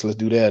do this, let's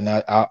do that,"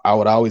 and I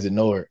would always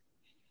ignore it.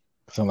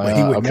 So I'm like,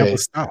 he would never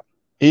stop.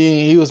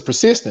 He was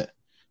persistent.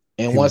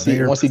 And once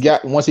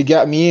he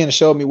got me in and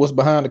showed me what's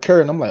behind the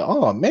curtain, I'm like,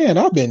 oh man,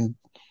 I've been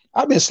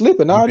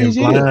slipping all these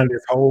years.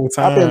 This whole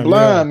time. I've been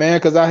blind, man,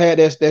 because I had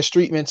that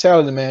street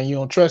mentality, man. You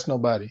don't trust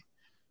nobody,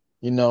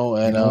 you know.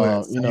 And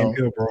you know,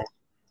 here, bro.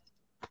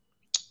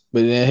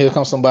 But then here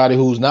comes somebody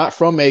who's not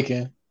from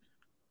Macon.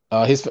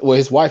 His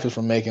wife is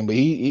from Macon, but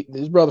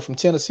his brother from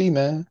Tennessee,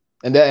 man.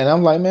 And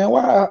I'm like, man,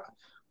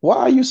 why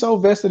are you so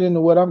vested into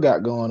what I've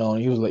got going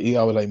on? And he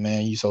always like,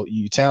 man,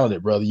 you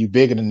talented, brother. You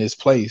bigger than this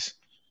place.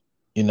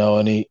 You know,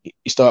 and he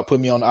started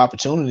putting me on the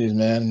opportunities,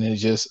 man. And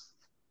it's just,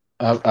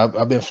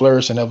 I've been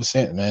flourishing ever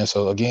since, man.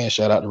 So again,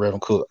 shout out to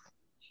Reverend Cook.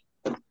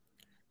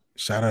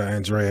 Shout out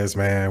Andreas,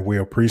 man. We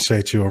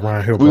appreciate you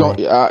around here, bro.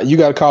 You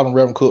got to call him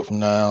Reverend Cook from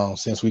now on,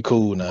 since we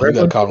cool now. You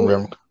got to call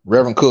him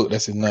Reverend Cook.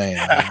 That's his name.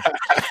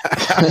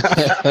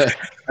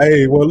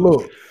 Hey, well,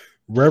 look,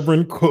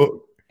 Reverend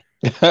Cook.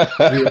 We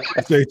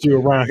appreciate you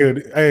around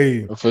here.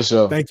 Hey, for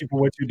sure. Thank you for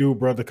what you do,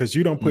 brother. Because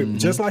you don't put,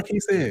 just like he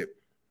said,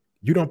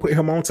 you don't put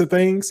him onto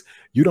things.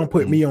 You don't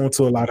put me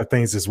onto a lot of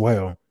things as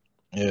well.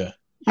 Yeah.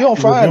 You don't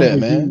find that,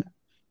 man.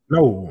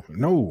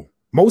 No.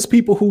 Most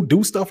people who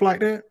do stuff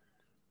like that,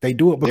 they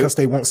do it because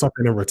they want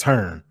something in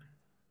return.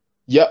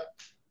 Yep.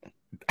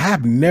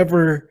 I've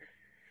never,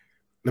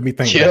 let me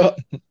think. Yep.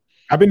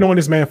 I've been knowing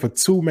this man for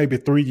 2, maybe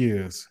 3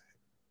 years.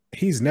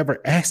 He's never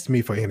asked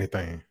me for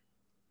anything.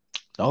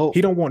 Oh.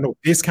 He don't want no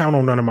discount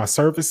on none of my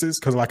services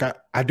because like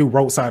I do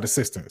roadside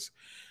assistance.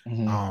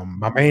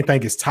 My main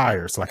thing is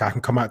tires. Like I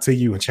can come out to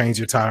you and change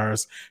your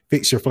tires,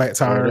 fix your flat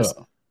tires.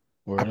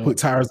 I put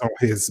tires on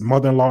his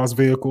mother-in-law's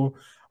vehicle,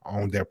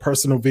 on their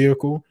personal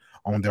vehicle,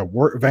 on their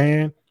work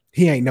van.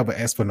 He ain't never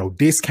asked for no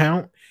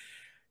discount.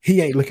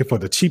 He ain't looking for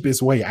the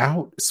cheapest way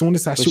out. As soon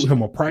as I shoot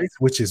him a price,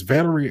 which is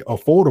very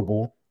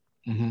affordable.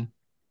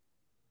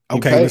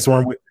 Okay, let's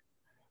run with.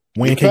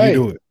 When can you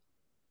do it?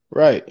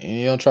 Right, and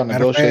you don't try to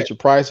negotiate your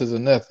prices or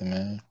nothing,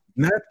 man.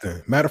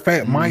 Nothing. Matter of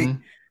fact, Mike,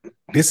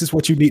 this is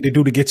what you need to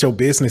do to get your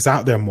business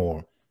out there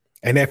more.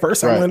 And at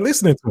first, I wasn't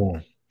listening to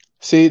him.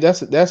 See,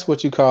 that's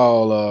what you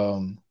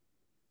call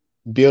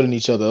building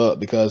each other up,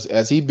 because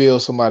as he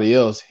builds somebody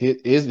else,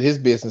 his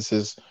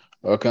businesses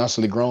are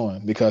constantly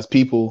growing because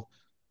people.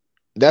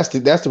 That's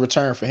the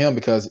return for him,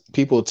 because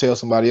people tell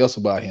somebody else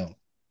about him.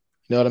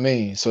 You know what I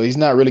mean? So he's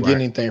not really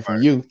getting anything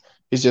from you.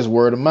 It's just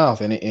word of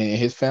mouth, and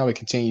his family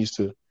continues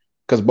to,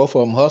 because both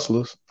of them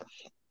hustlers.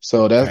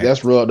 So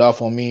that's rubbed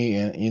off on me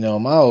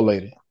and my old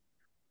lady.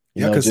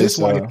 Yeah, because this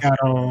wife got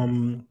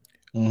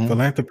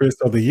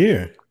philanthropist of the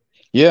year.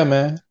 Yeah,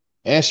 man.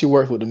 And she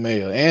worked with the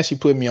mayor, and she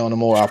put me on to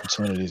more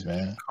opportunities,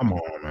 man. Come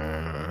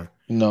on,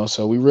 man.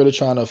 So we really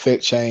trying to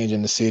affect change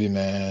in the city,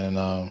 man.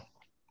 And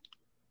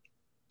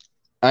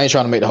I ain't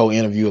trying to make the whole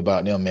interview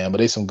about them, man, but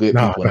they some good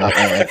people.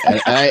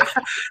 And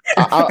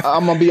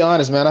I'm gonna be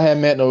honest, man. I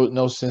haven't met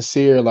no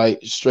sincere, like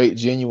straight,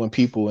 genuine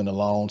people in a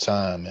long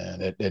time, man.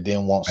 That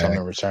didn't want something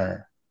in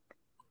return.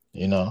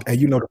 And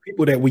the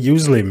people that we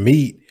usually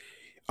meet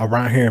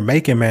around here in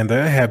Macon, man,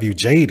 they'll have you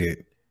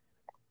jaded.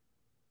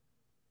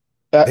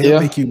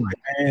 They'll make you like,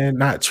 man,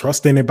 not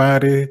trust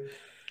anybody.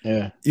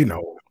 Yeah,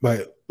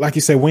 but like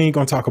you said, we ain't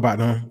gonna talk about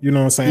them. You know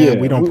what I'm saying? Yeah,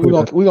 we're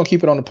gonna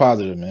keep it on the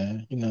positive,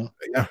 man.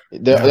 Yeah.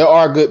 There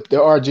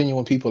are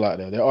genuine people out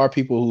there. There are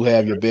people who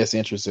have your best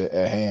interests at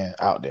hand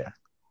out there.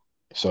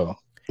 So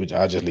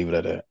I'll just leave it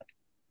at that.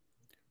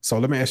 So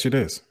let me ask you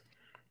this.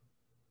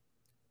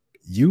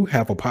 You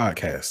have a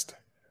podcast.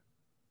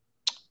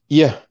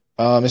 Yeah.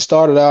 It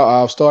started out,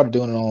 I've started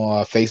doing it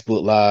on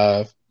Facebook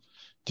Live,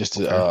 just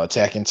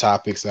attacking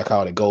topics. I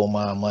call it Gold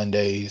Mine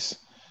Mondays.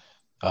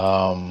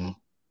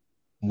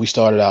 We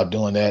started out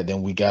doing that,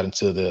 then we got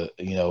into the,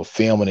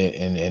 filming it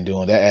and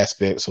doing that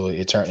aspect. So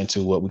it turned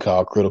into what we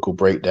call Critical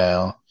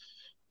Breakdown.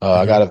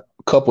 I got a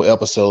couple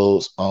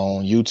episodes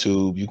on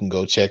YouTube you can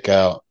go check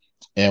out.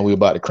 and we're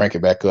about to crank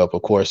it back up.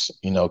 Of course,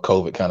 you know,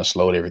 COVID kind of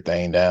slowed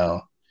everything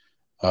down.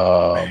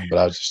 Man. But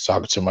I was just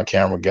talking to my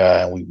camera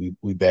guy, and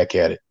we back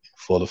at it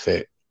full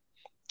effect.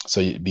 So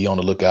you be on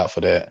the lookout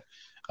for that.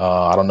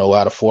 I don't know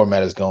how the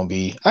format is gonna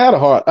be. I'm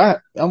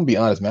gonna be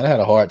honest, man. I had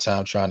a hard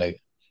time trying to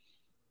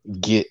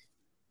get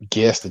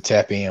guests to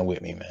tap in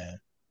with me, man.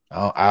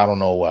 I don't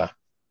know why.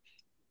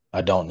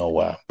 I don't know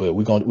why, but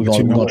we're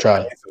gonna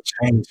try. It's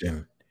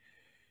changing.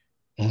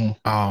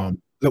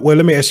 Mm-hmm. Well,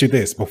 let me ask you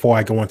this before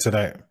I go into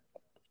that.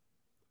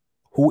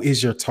 Who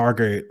is your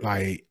target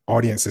like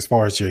audience as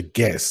far as your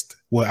guest?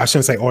 Well, I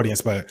shouldn't say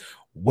audience, but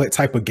what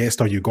type of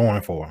guest are you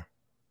going for?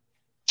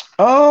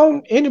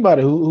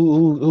 Anybody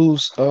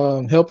who's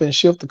helping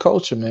shift the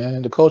culture,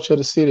 man, the culture of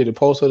the city, the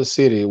pulse of the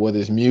city, whether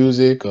it's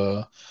music.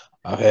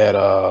 I've had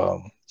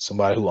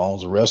somebody who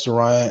owns a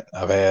restaurant.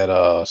 I've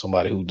had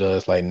somebody who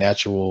does like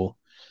natural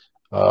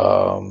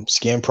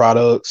skin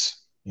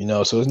products, you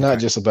know. So it's not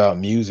just about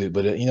music,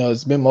 but you know,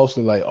 it's been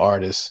mostly like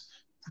artists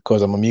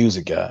because I'm a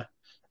music guy.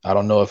 I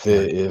don't know if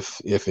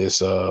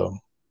it's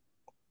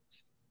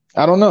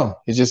I don't know.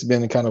 It's just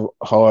been a kind of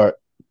hard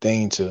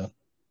thing to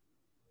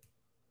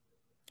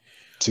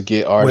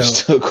get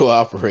artists to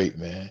cooperate,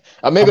 man.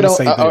 I maybe don't.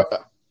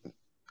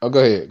 Oh, go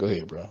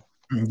ahead, bro.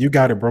 You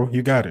got it, bro.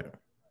 You got it.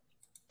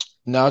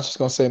 No, I was just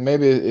gonna say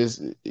maybe it's,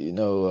 you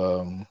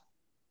know,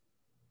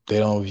 they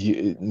don't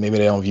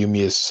view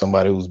me as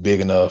somebody who's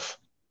big enough.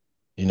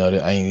 You know,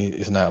 that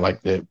it's not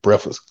like that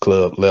Breakfast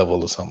Club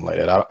level or something like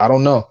that. I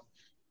don't know.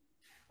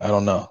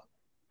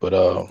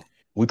 But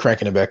we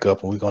cranking it back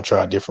up, and we're gonna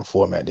try a different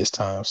format this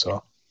time.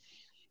 So,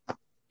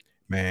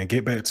 man,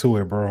 get back to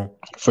it, bro.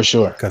 For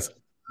sure. Because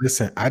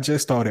listen, I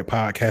just started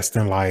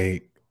podcasting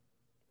like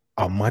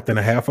a month and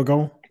a half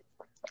ago.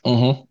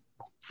 Mm-hmm.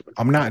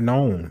 I'm not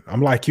known.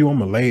 I'm like you.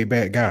 I'm a laid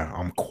back guy.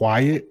 I'm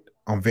quiet.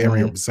 I'm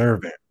very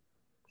observant.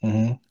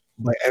 Mm-hmm.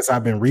 But as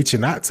I've been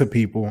reaching out to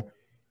people,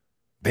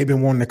 they've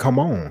been wanting to come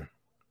on.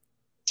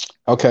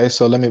 Okay,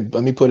 so let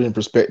me put it in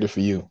perspective for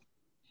you.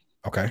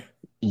 Okay.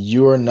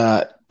 You're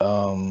not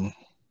an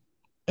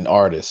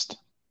artist.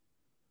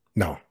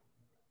 No.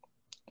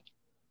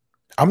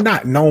 I'm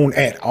not known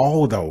at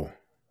all, though.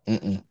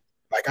 Mm-mm.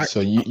 Like so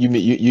you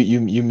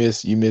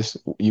miss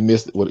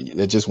what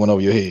that just went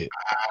over your head.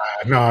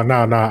 No.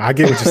 I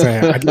get what you're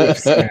saying.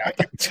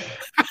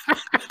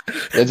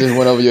 That just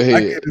went over your head.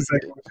 I get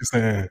exactly what you're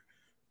saying.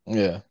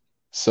 Yeah.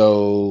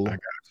 So I got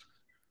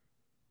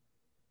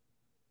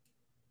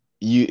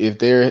you if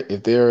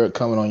they're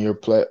coming on your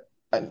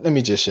let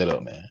me just shut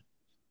up, man.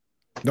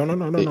 No.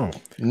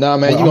 Nah,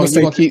 man, Well,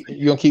 you're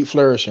gonna keep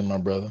flourishing, my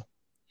brother.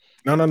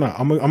 No.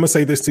 I'm gonna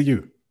say this to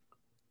you.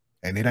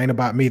 And it ain't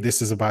about me,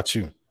 this is about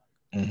you.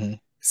 Mm-hmm.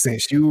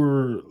 Since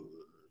you're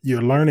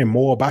learning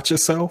more about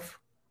yourself,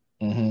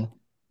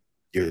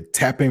 you're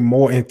tapping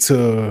more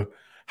into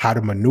how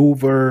to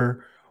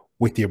maneuver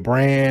with your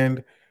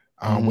brand,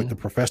 with the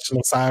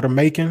professional side of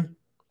making.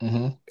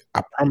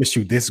 I promise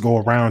you, this go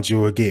around,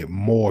 you will get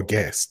more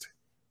guests.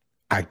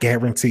 I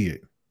guarantee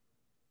it.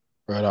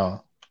 Right on.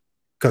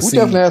 Because we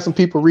definitely have some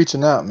people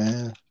reaching out,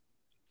 man.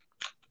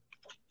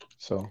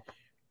 So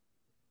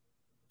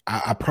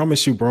I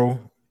promise you, bro.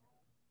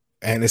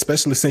 And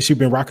especially since you've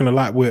been rocking a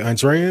lot with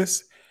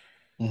Andreas,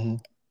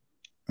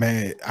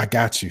 man, I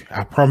got you.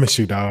 I promise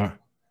you, dog.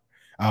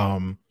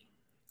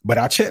 But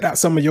I checked out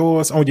some of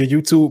yours on your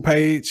YouTube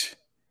page,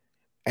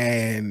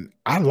 and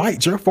I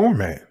liked your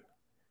format.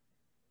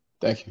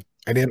 Thank you.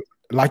 And then,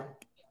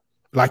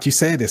 like you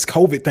said, this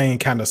COVID thing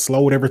kind of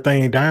slowed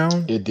everything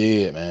down. It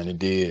did, man. It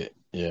did.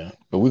 Yeah.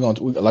 But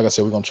like I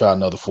said, we're gonna try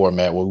another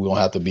format where we don't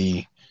have to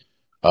be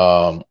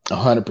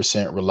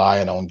 100%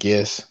 reliant on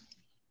guests.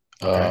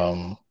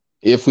 Okay.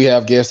 If we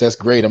have guests, that's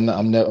great. I'm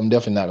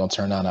definitely not gonna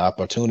turn down the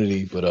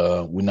opportunity,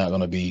 but we're not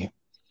gonna be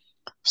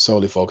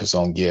solely focused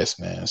on guests,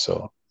 man.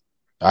 So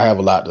I have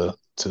a lot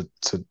to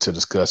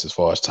discuss as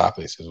far as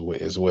topics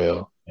as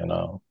well. You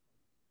know.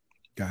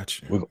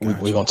 Gotcha.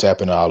 We're gonna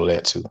tap into all of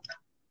that too.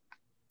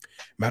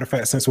 Matter of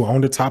fact, since we're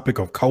on the topic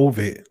of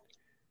COVID,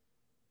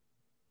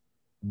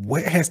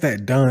 what has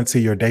that done to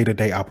your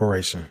day-to-day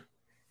operation?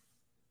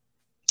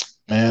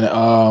 Man,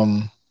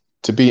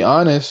 to be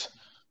honest,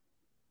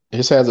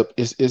 it's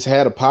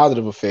had a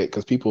positive effect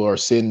because people are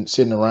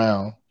sitting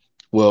around.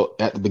 Well,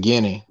 at the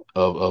beginning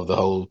of the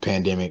whole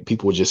pandemic,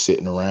 people were just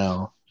sitting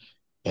around,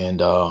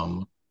 and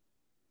I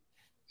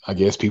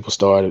guess people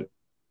started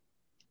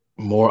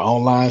more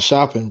online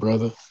shopping,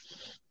 brother.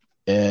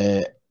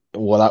 And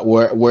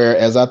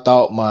whereas I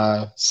thought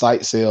my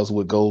site sales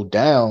would go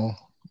down,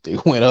 they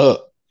went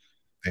up.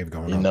 They've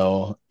gone up. You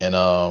know,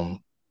 and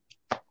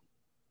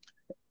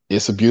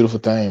it's a beautiful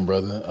thing,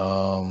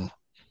 brother.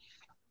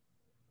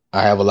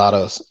 I have a lot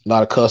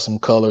of custom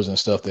colors and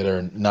stuff that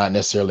are not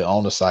necessarily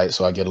on the site,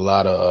 so I get a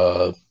lot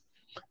of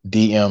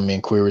DM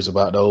inquiries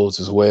about those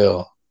as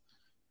well.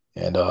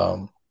 And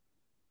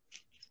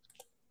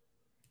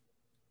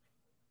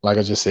like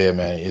I just said,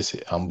 man,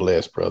 I'm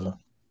blessed, brother.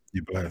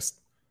 You're blessed.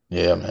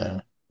 Yeah,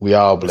 man. We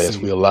all blessed.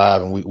 We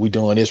alive, and we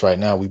doing this right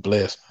now. We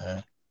blessed,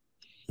 man.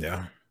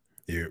 Yeah.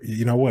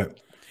 You know what?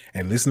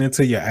 And listening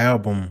to your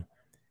album,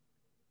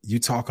 you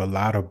talk a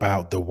lot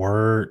about the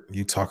word,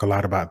 you talk a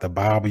lot about the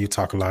Bible, you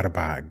talk a lot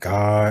about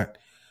God.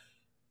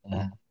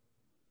 Mhm.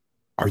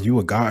 Are you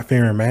a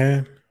God-fearing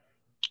man?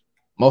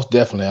 Most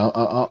definitely.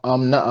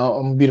 I'm not.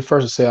 I'm gonna be the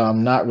first to say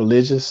I'm not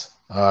religious.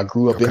 I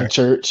grew up in Okay. the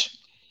church.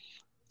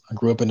 I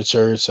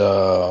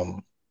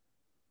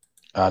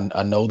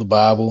know the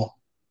Bible.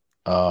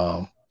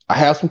 I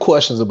have some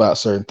questions about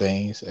certain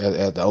things.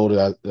 As the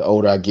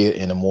older I get,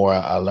 and the more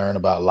I learn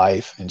about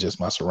life and just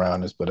my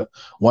surroundings. But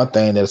one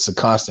thing that's a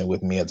constant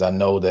with me is I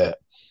know that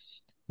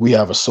we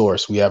have a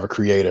source, we have a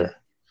creator,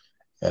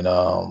 and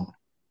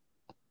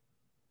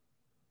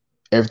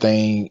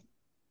everything.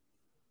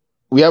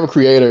 We have a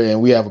creator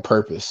and we have a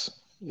purpose.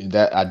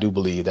 That I do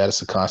believe that is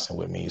a constant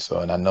with me. So,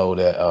 and I know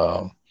that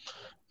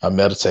I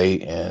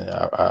meditate and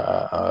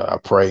I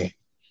pray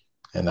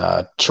and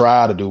I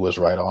try to do what's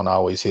right. I don't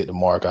always hit the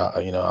mark.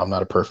 I'm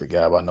not a perfect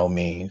guy by no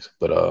means,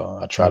 but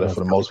I try No to, one's for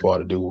the most perfect.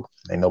 part, to do.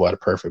 Ain't nobody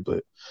perfect,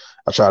 but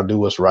I try to do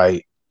what's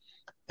right,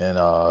 and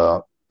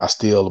I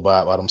still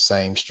abide by them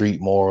same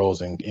street morals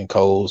and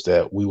codes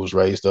that we was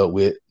raised up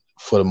with.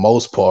 For the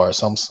most part,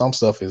 some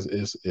stuff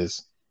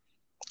is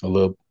a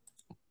little,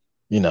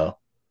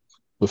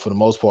 but for the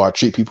most part,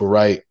 treat people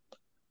right,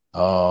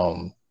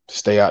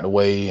 stay out the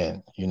way,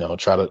 and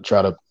try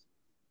to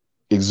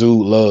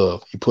exude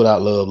love. You put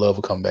out love, love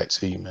will come back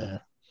to you, man.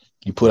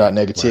 You put out Right,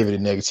 right. negativity,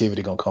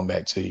 negativity gonna come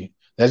back to you.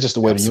 That's just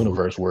the way the Absolutely.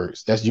 universe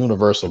works. That's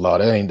universal law.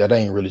 That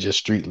ain't really just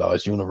street law.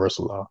 It's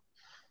universal law.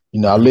 I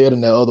Mhm. lived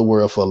in that other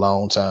world for a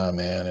long time,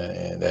 man,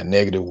 and that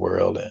negative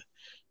world, and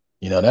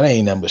that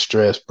ain't nothing but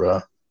stress,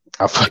 bro.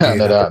 I It found did that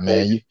nothing out, for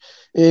man. you.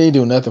 It ain't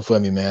do nothing for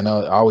me, man. I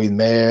was always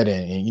mad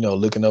and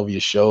looking over your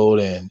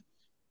shoulder and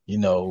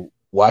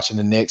watching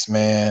the next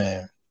man.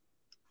 And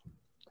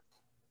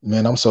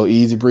man, I'm so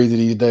easy breezy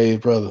these days,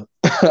 brother.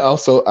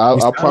 Also, You I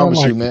sound promise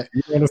like you, it. man.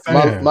 You know what I'm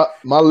My saying? my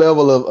my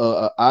level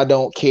of I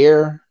don't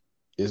care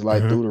is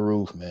like Mhm. through the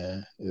roof,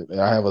 man.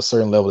 I have a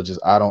certain level of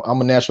just I don't.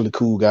 I'm a naturally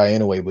cool guy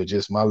anyway, but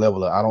just my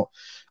level of I don't.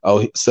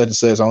 Oh, such and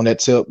such on that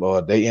tip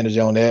or they energy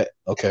on that.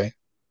 Okay,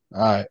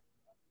 all right,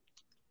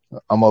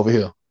 I'm over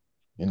here.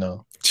 You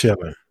know,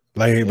 Chilling,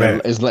 laid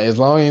back. as long as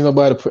ain't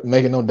nobody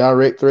making no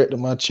direct threat to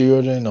my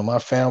children or my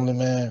family,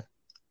 man.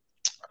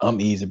 I'm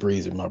easy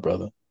breezy, my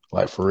brother.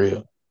 Like for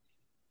real.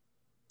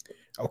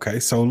 Okay,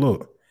 so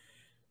look,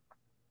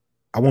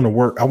 I want to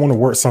work. I want to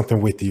work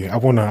something with you. I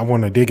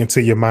want to dig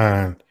into your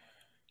mind,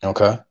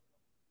 Okay.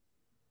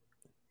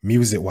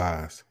 music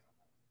wise.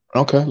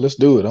 Okay, let's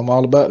do it. I'm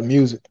all about the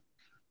music.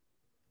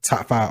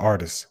 Top 5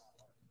 artists.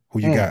 Who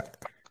you Mm. got?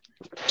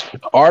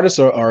 Artists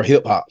or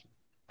hip hop?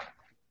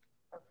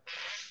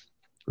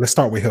 Let's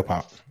start with hip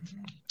hop.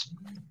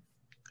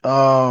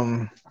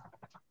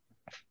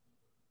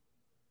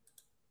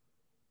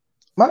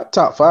 My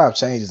top 5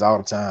 changes all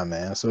the time,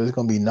 man. So it's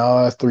gonna be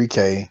Nas,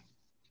 3K.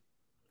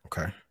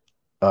 Okay.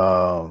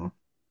 Um,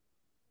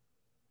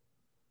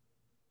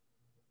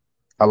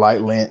 I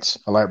like Lynch.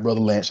 I like Brother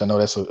Lynch. I know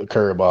that's a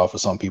curveball for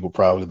some people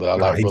probably, but I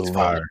Nah, like he's Brother Lynch.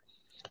 fire.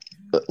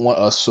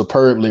 A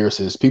superb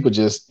lyricist. People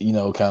just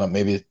kind of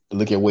maybe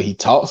look at what he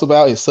talks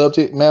about, his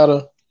subject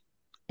matter,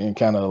 and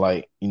kind of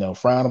like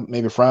frown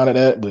at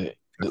that. But Ain't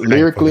for them.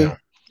 lyrically,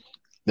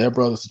 that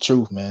brother's the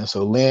truth, man.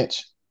 So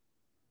Lynch,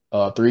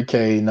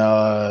 3K,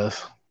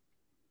 Nas.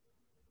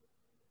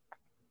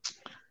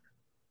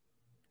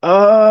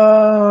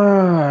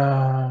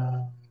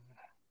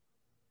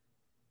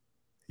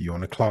 You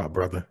on the clock,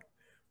 brother.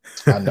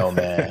 I know,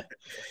 man.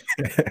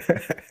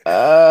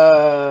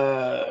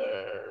 Uh,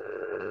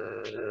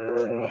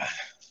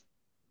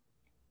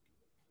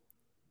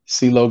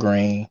 CeeLo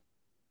Green.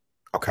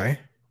 Okay.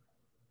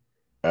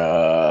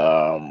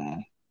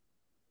 I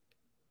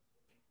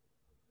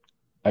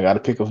got to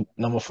pick a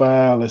number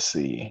 5. Let's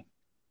see.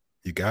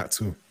 You got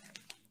to.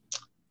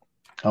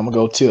 I'm gonna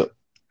go Tip.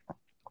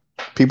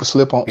 People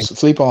sleep on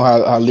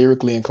how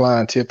lyrically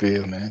inclined Tip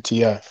is, man.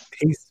 T.I.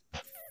 He's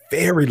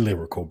very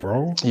lyrical,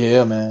 bro.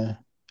 Yeah, man.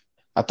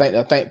 I think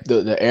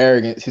the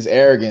arrogance, his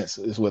arrogance,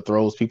 is what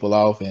throws people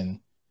off, and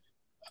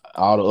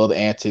all the other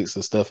antics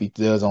and stuff he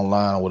does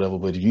online or whatever.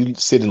 But if you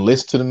sit and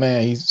listen to the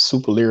man, he's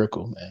super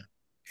lyrical, man.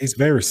 He's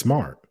very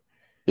smart.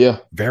 Yeah.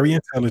 Very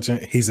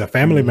intelligent. He's a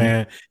family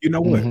man. You know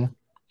what?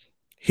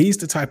 He's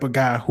the type of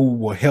guy who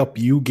will help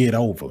you get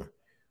over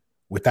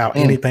without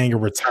anything in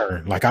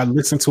return. Like I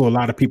listen to a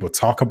lot of people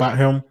talk about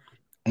him.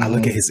 I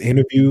look at his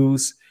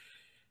interviews.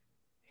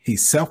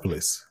 He's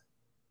selfless.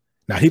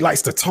 Now he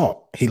likes to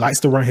talk. He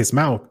likes to run his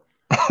mouth.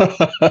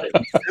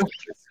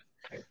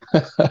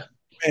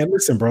 Man,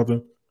 listen,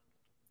 brother.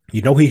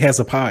 You know he has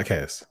a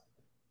podcast.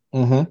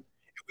 We're gonna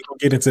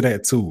get into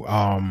that too.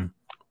 On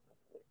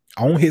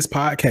his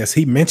podcast,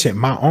 he mentioned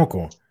my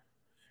uncle,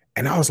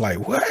 and I was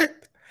like, "What?"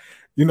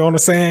 You know what I'm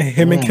saying?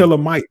 Him and Killer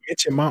Mike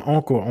mentioned my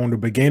uncle on the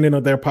beginning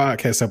of their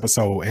podcast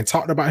episode and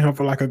talked about him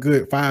for like a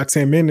good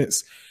 5-10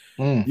 minutes.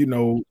 You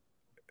know,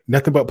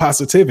 nothing but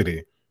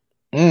positivity.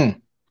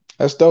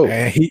 That's dope.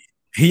 And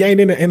he ain't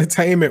in the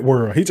entertainment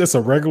world. He's just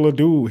a regular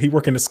dude. He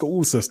work in the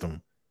school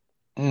system.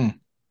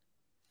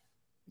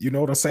 You You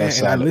know what I'm saying? That's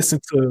And I solid. listen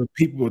to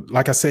people,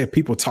 like I said,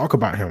 people talk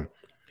about him.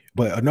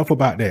 But enough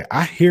about that.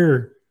 I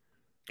hear,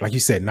 like you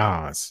said,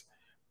 Nas,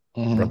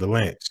 Brother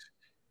Lynch,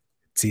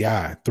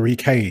 T.I.,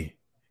 3K,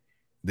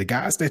 the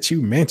guys that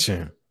you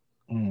mentioned,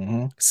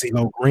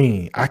 CeeLo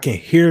Green. I can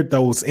hear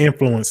those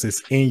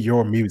influences in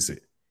your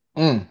music.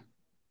 I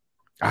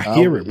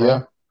hear it,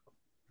 bro.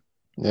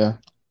 Yeah.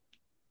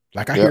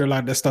 Like I hear a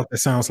lot of that stuff that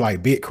sounds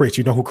like Big Crit.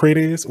 You know who Crit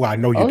is? Well, I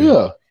know you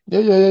do.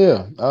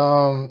 Yeah.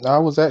 I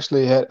was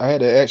actually had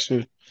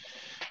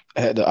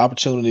the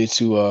opportunity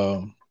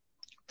to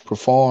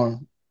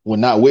perform, well,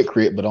 not with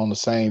Crit, but on the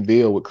same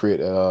bill with Crit.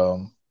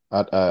 I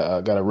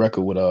got a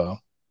record with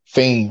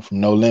Fiend from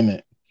No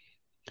Limit.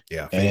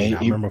 Yeah, Fiend. I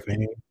remember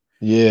Fiend.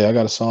 Yeah, I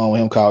got a song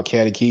with him called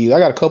Caddy Keys. I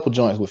got a couple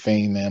joints with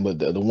Fiend, man, but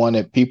the one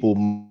that people,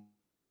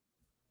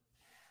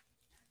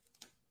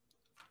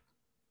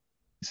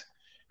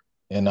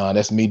 and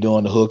that's me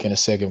doing the hook in the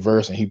second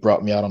verse, and he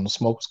brought me out on the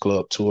Smokers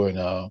Club tour,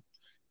 and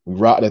we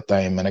rocked that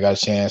thing, man. I got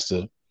a chance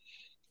to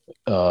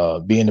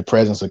be in the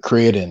presence of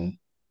Crit and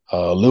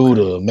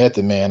Luda,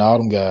 Method Man, all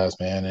them guys,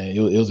 man, and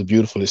it was a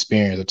beautiful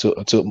experience. I took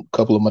a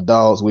couple of my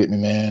dogs with me,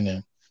 man,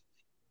 and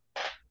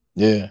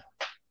yeah,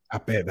 I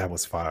bet that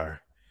was fire.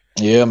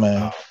 Yeah,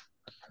 man.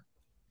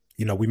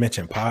 You know, we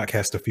mentioned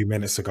podcasts a few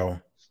minutes ago.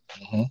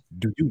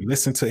 Do you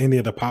listen to any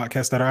of the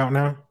podcasts that are out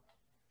now?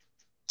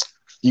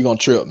 You're gonna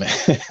trip, man.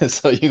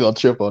 So you're gonna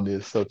trip on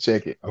this. So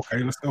check it.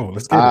 Okay, let's go.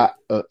 Let's get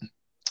it.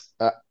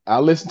 I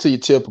listen to your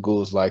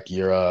typicals like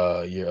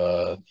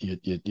your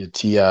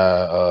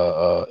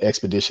T.I.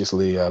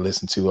 Expeditiously. I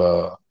listen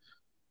to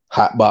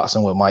Hot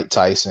Boxing with Mike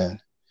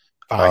Tyson.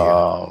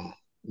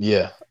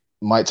 Yeah,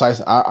 Mike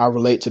Tyson. I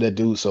relate to that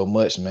dude so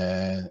much,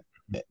 man.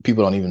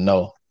 People don't even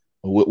know.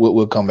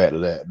 We'll come back to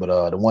that.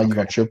 But the one you're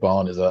gonna trip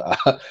on is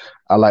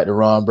I like the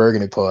Ron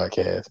Burgundy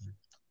podcast.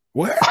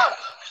 What?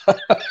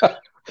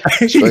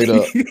 Straight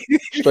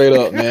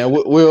up, man.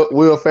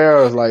 Will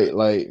Ferrell is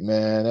like,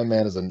 man, that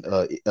man is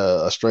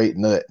a straight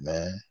nut,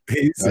 man.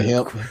 He's a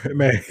him, crazy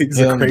Dave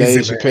man.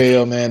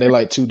 Chappelle, man. They're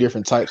like two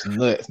different types of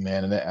nuts,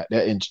 man.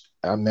 And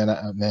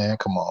man,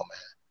 come on, man.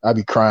 I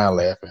be crying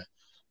laughing.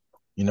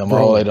 You know, my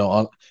old lady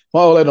don't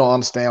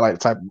understand like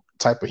the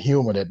type of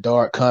humor, that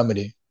dark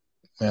comedy.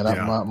 Man,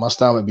 my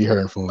stomach be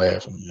hurting from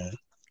laughing,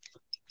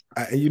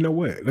 man. You know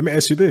what? Let me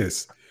ask you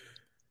this.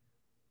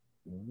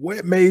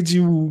 What made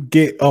you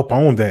get up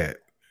on that?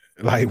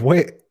 Like,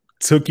 what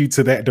took you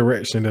to that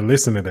direction to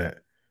listen to that?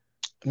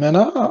 Man,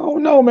 I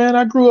don't know, man.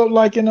 I grew up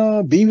liking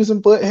Beavis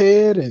and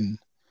Butthead and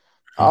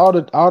all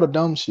the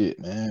dumb shit,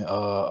 man.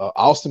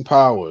 Austin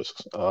Powers.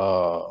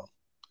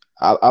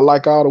 I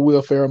like all the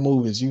Will Ferrell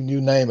movies.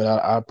 You name it,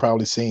 I've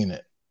probably seen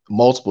it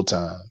multiple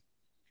times.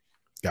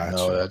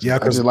 Gotcha. I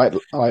just like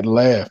to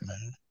laugh,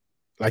 man.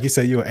 Like you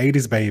said, you're an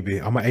 80s baby.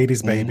 I'm an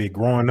 80s baby.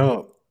 Growing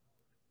up,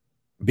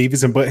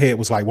 Beavis and Butthead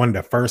was like one of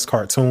the first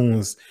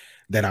cartoons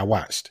that I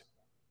watched.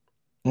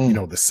 You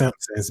know, The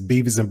Simpsons,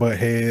 Beavis and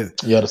Butthead.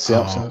 Yeah, The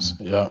Simpsons.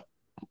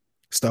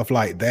 Stuff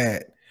like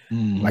that.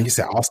 Like you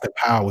said, Austin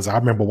Powers. I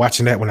remember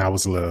watching that when I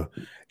was little.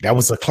 That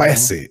was a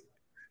classic.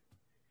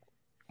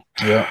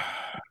 Yeah.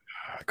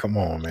 Come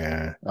on,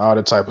 man. All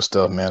that type of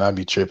stuff, man. I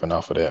be tripping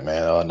off of that,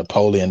 man.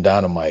 Napoleon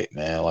Dynamite,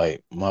 man.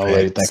 Like, my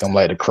lady think I'm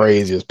like the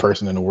craziest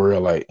person in the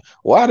world. Like,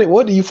 what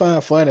do you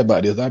find funny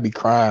about this? I be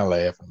crying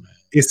laughing, man.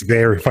 It's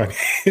very funny.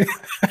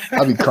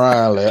 I be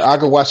crying laughing. I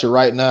could watch it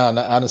right now, and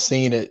I done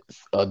seen it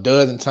a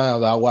dozen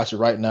times. I watch it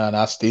right now, and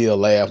I still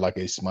laugh like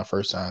it's my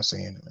first time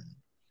seeing it,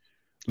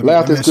 man.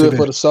 Laughter is good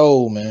for the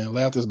soul, man.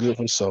 Laughter is good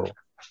for the soul.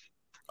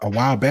 A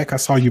while back, I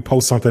saw you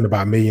post something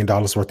about $1 million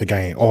worth of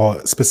game,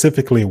 or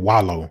specifically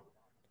Wallow.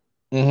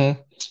 Do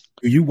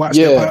you watch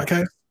that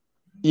podcast?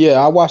 Yeah,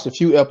 I watched a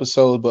few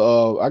episodes,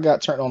 but I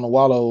got turned on to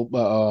Wallow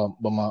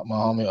by my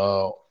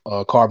homie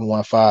Carbon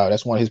 15.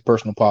 That's one of his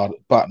personal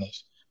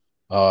partners.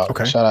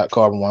 Shout out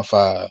Carbon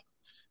 15.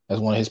 That's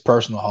one of his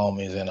personal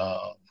homies, and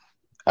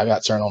I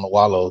got turned on to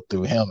Wallow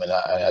through him, and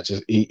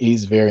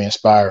he's very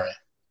inspiring.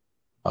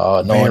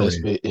 Knowing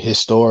his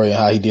story and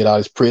how he did all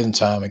his prison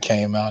time and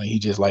came out, and he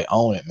just like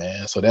owned it,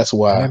 man. So that's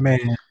why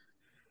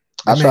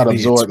I try to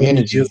absorb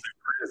energy.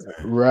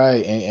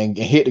 Right, and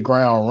hit the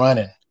ground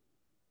running.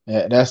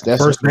 That's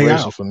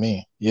inspiration for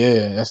me.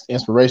 Yeah, that's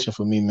inspiration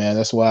for me, man.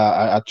 That's why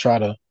I try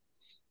to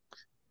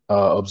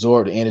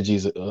absorb the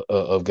energies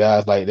of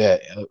guys like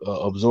that.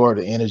 Absorb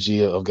the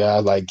energy of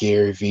guys like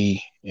Gary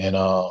Vee and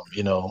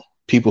you know,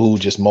 people who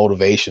just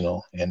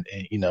motivational and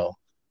you know,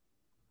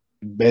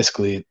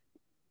 basically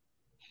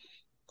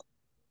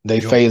they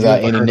phase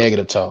out any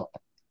negative talk.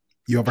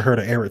 You ever heard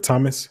of Eric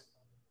Thomas?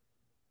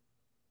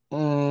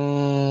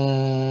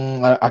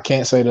 I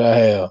can't say that I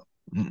have.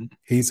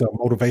 He's a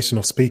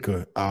motivational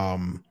speaker.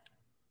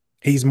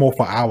 He's more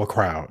for our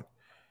crowd.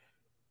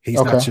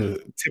 He's not your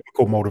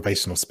typical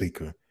motivational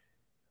speaker.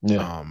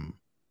 Yeah.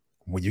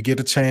 When you get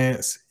a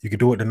chance, you can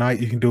do it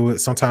tonight. You can do it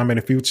sometime in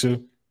the future.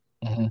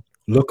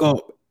 Look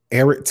up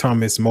Eric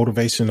Thomas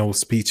motivational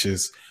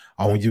speeches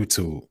on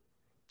YouTube.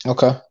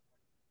 Okay,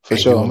 for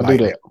sure. I'm gonna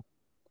do that.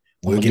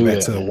 We'll get back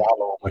to the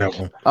Wallow or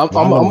whatever. I'm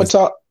gonna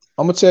talk.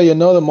 I'm gonna tell you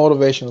another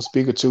motivational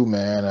speaker too,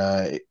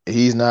 man.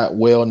 He's not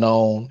well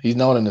known. He's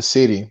known in the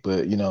city,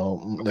 but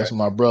Okay. that's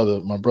my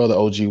brother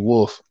OG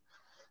Wolf.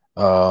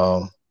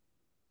 Um,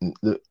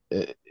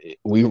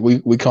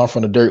 we come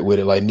from the dirt with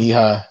it, like knee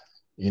high.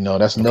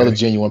 That's another Okay.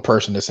 genuine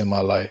person that's in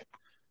my life.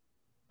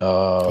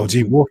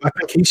 OG Wolf, I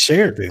think he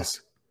shared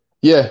this.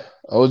 Yeah,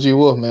 OG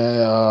Wolf,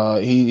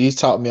 man. He's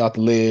talked me off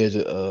the ledge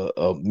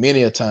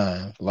many a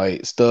time.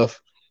 Like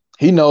stuff,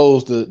 he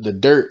knows the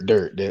dirt,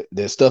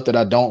 that stuff that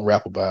I don't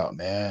rap about,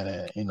 man.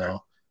 And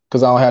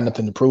because I don't have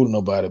nothing to prove to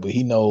nobody, but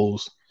he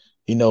knows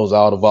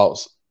all the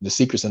vaults, the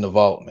secrets in the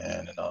vault,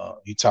 man. And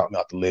he talked me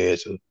off the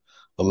ledge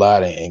a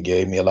lot and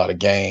gave me a lot of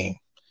game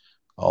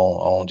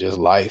on just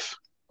life.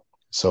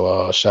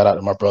 So shout out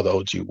to my brother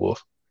OG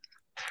Wolf.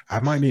 I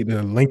might need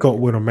to link up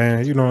with him,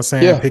 man. You know what I'm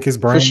saying? Yeah, Pick his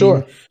for brain,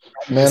 sure, get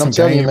man. I'm some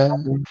telling you, game man.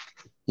 from him.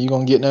 You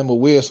gonna get nothing but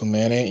wisdom,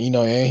 man.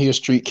 And he a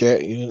street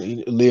cat.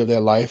 He live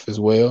that life as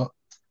well.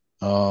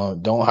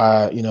 Don't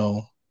hide,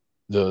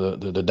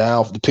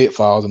 the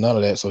pitfalls and none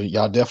of that. So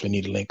y'all definitely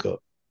need to link up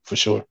for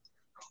sure.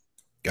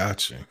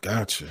 Gotcha.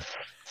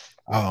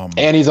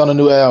 And he's on a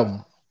new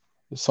album,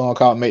 a song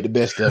called "Make the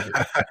Best of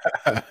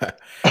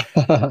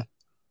It."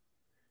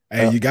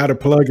 Hey, you gotta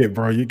plug it,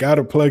 bro. You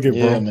gotta plug it,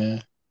 Yeah, bro.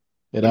 man.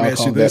 It Let me all ask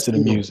you comes back this to the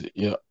too. music.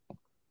 Yeah.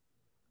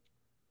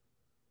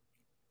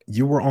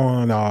 You were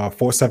on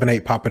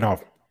 478 popping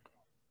off.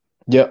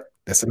 Yep.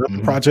 That's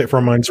another project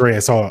from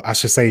Andreas, or I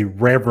should say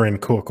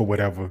Reverend Cook or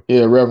whatever.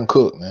 Yeah, Reverend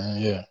Cook,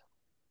 man. Yeah.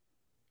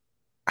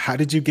 How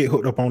did you get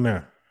hooked up on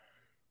that?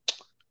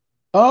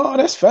 Oh,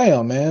 that's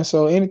fam, man.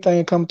 So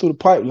anything come through the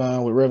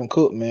pipeline with Reverend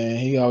Cook, man,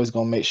 he always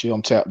gonna make sure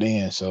I'm tapped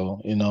in. So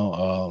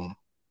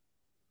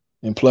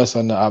and plus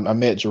I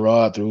met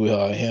Gerard through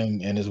him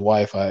and his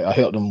wife. I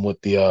helped him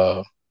with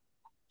the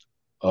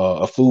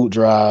a food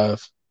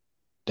drive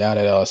down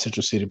at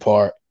Central City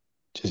Park,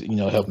 just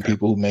helping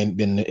people who may have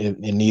been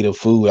in need of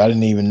food. I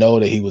didn't even know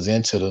that he was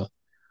into the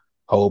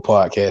whole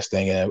podcast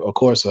thing. And of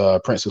course,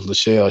 Princess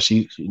Lachelle,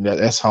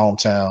 that's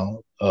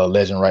hometown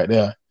legend right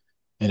there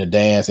in the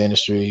dance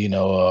industry.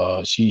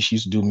 She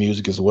used to do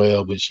music as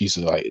well, but she's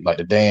like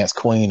the dance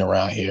queen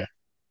around here.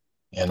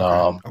 And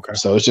Okay.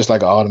 so it's just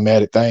like an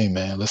automatic thing,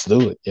 man. Let's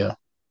do it. Yeah.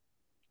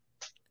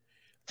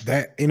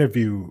 That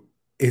interview,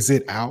 is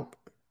it out?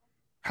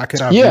 How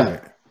could I view Yeah.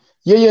 it?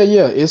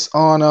 Yeah. It's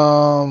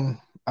on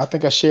I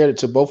think I shared it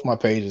to both my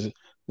pages.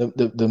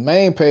 The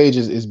main page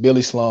is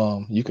Billy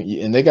Slum.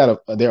 And they got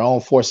their own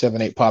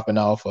 478 popping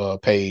off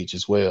page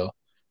as well.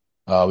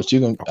 But you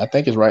can, I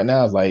think it's right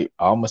now, it's like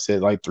I almost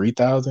said like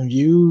 3,000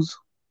 views,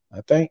 I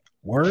think.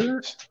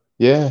 Word?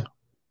 Yeah.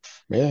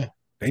 They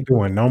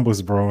doing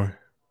numbers, bro.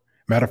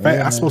 Matter of fact,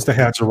 Yeah, I'm supposed to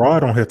have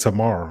Gerard on here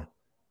tomorrow.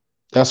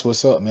 That's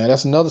what's up, man.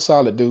 That's another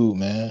solid dude,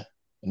 man.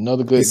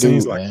 Another good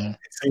dude, man.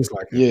 It seems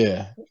like it.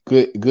 Yeah.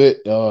 Good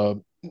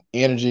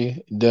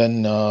energy.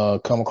 Doesn't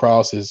come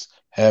across as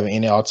having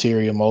any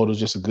ulterior motives,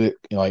 just a good,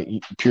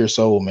 pure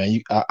soul,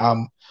 man.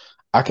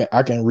 I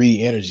can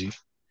read energy.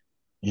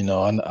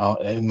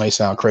 It may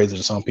sound crazy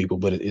to some people,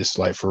 but it's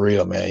like for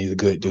real, man. He's a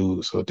good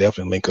dude, so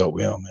definitely link up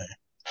with him, man.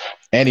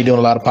 And he's doing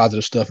a lot of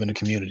positive stuff in the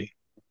community.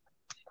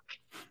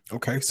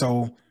 Okay,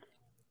 so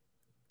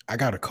I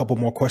got a couple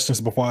more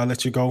questions before I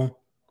let you go.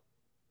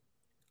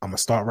 I'm gonna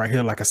start right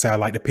here. Like I said, I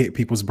like to pick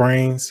people's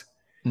brains.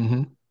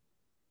 Mm-hmm.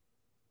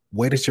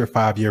 What is your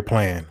 5-year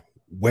plan?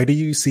 Where do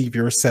you see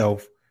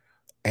yourself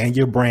and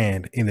your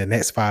brand in the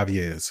next 5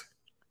 years?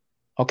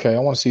 Okay, I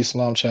want to see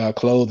Slum Child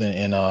clothing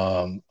in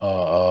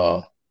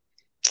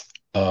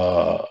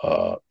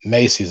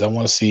Macy's. I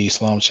want to see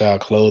Slum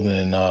Child clothing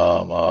in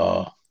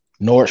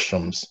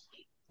Nordstrom's.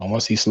 I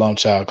want to see Slum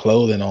Child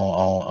clothing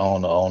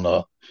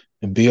on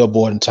the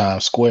billboard in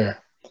Times Square.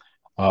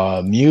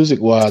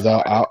 Music wise,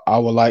 I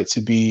would like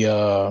to be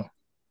I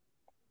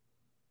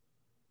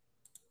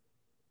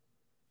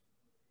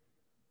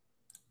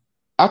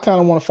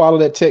kind of want to follow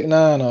that Tech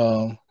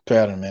Nine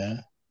pattern,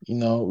 man.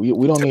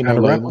 We don't need no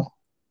label.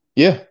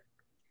 Yeah.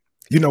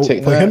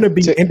 For him to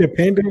be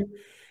independent,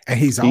 and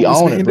he's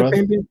always been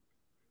independent,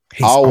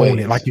 he's always owned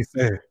it, like you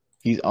said.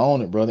 He's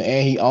owned it, brother.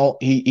 And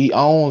he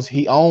owns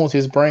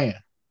his brand.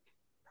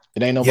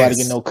 It ain't nobody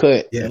getting no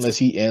cut unless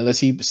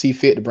he see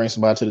fit to bring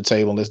somebody to the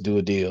table and let's do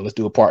a deal. Let's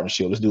do a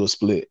partnership. Let's do a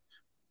split.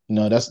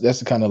 That's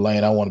the kind of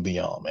lane I want to be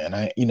on,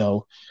 man.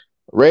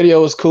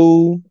 Radio is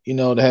cool,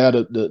 to have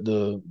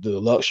the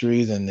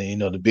luxuries and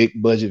the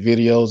big budget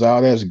videos,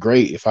 all that's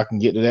great. If I can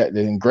get to that,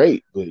 then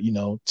great. But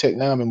Tech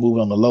Nine been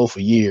moving on the low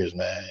for years,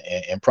 man,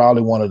 and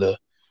probably one of the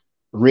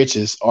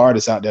richest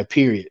artists out there,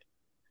 period,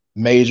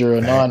 major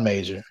or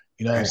non-major.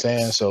 You know what I'm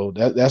saying? So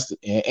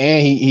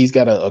and he's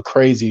got a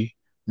crazy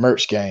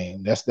merch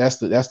game. That's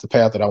the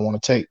path that I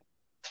want to take.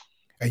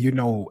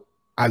 And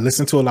I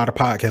listen to a lot of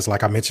podcasts,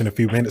 like I mentioned a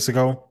few minutes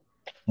ago.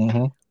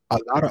 Mm-hmm. A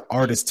lot of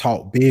artists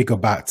talk big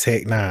about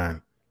Tech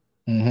Nine.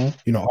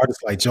 Mm-hmm.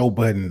 Artists like Joe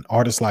Budden,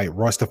 artists like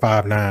Royce da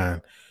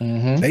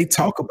 5'9", they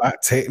talk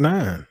about Tech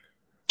Nine.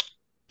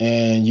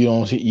 And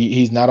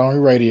he's not on the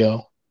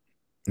radio.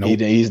 Nope.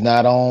 He's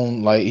not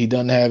on, he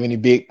doesn't have any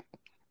big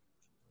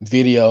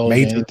videos,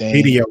 major anything.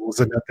 videos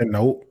or nothing.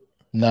 Nope.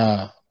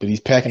 Nah, but he's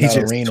packing He out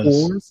just arenas.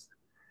 tours.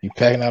 He's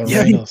packing out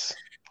Yeah, arenas.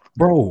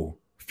 bro,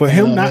 for You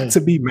him know what I not mean?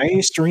 to be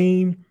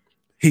mainstream,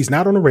 he's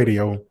not on the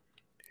radio.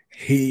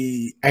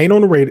 He ain't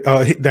on the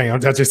radio. Damn,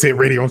 I just said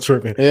radio. I'm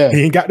tripping. Yeah.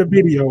 He ain't got the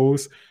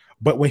videos,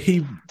 but when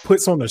he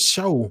puts on a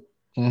show,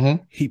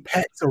 he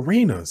packs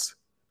arenas.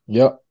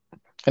 Yep.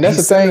 And that's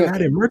He's the selling thing.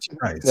 out in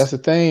merchandise. That's the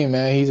thing,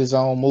 man. He's his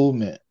own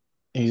movement.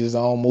 He's his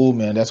own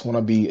movement. That's what I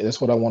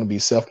want to be,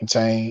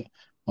 self-contained,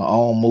 my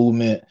own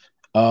movement.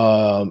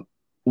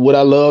 Would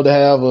I love to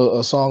have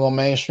a song on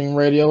mainstream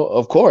radio?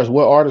 Of course.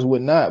 What artist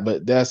would not?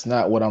 But that's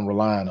not what I'm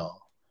relying on.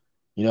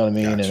 You know what I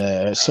mean?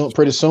 Gotcha. And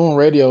pretty soon,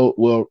 radio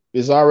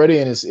is already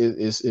in its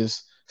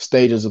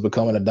stages of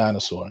becoming a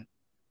dinosaur,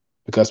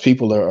 because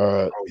people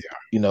are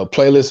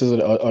playlists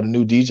are the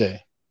new DJ.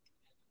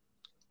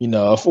 You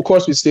know, of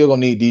course, we still gonna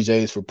need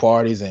DJs for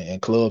parties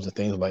and clubs and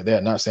things like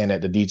that. Not saying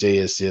that the DJ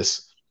is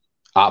just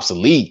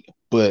obsolete,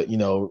 but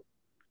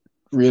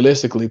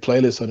realistically,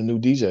 playlists are the new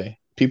DJ.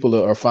 People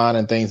are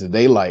finding things that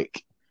they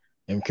like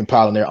and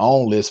compiling their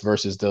own list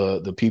versus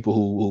the people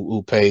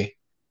who pay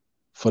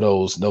for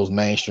those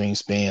mainstream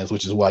spins,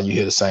 which is why you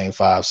hear the same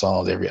 5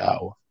 songs every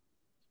hour.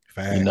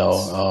 Facts.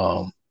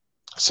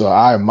 So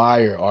I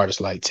admire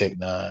artists like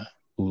Tech-N9ne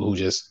who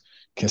just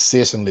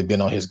consistently been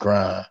on his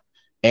grind.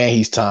 And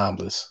he's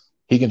timeless.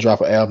 He can drop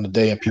an album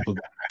today, and people,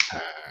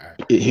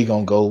 he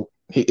gonna go.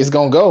 It's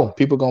gonna go.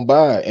 People gonna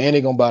buy it, and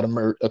they gonna buy the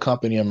merch,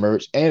 accompanying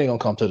merch, and they gonna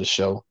come to the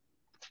show.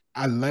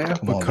 I laugh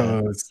Come on,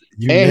 because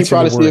you And he mentioned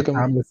probably the word still can-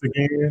 timeless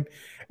again,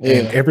 Yeah,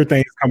 and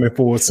everything's coming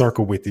full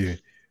circle with you.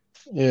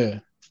 yeah,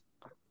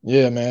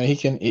 man. He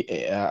can.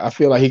 I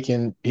feel like he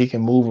can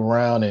move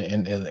around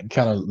and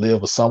kind of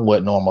live a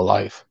somewhat normal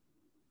life.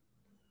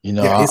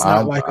 It's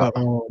not like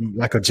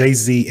a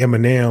Jay-Z,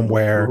 Eminem,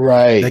 where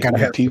right. they gotta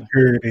have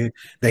security.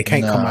 They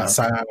can't come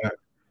outside.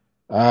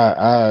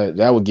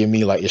 That would give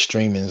me like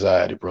extreme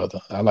anxiety, brother.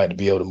 I like to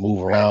be able to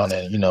move around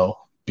and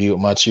be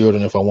with my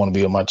children if I want to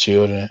be with my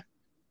children,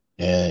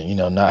 and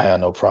not have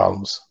no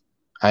problems.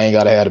 I ain't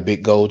gotta have the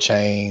big gold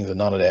chains or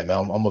none of that,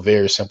 man. I'm a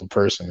very simple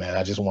person, man.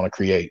 I just want to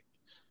create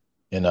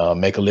and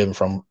make a living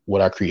from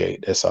what I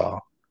create. That's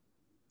all.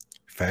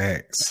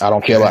 Facts. I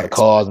don't care about the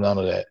cars, none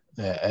of that.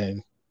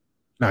 And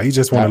no, you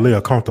just want to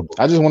live comfortable.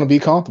 I just want to be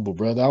comfortable,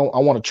 brother. I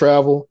want to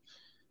travel,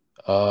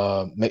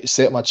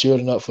 set my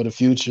children up for the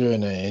future,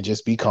 and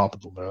just be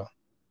comfortable, bro.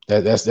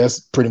 That's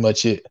pretty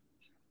much it.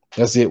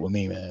 That's it with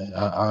me, man.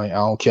 I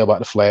don't care about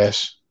the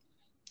flash.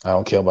 I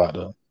don't care about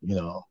the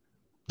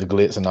the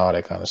glitz and all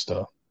that kind of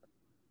stuff.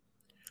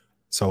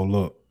 So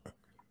look,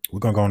 we're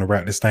gonna go on and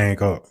wrap this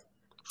thing up.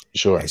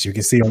 Sure. As you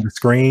can see on the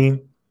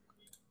screen,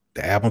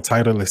 the album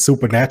title is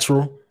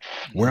Supernatural.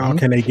 Where all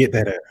can they get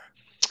that at?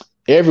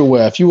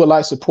 Everywhere. If you would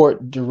like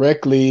support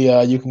directly,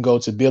 you can go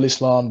to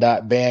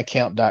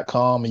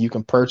billyslum.bandcamp.com and you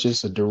can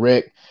purchase a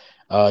direct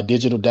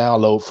digital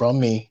download from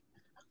me,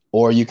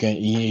 or you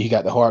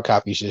got the hard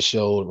copies just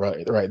showed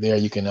right there.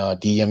 You can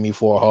DM me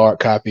for a hard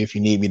copy. If you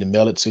need me to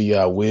mail it to you,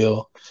 I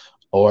will.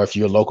 Or if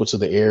you're local to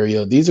the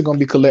area, these are going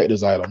to be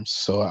collector's items.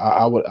 So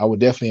I would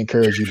definitely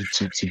encourage you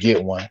to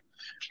get one.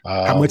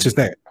 How much is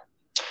that?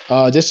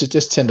 Just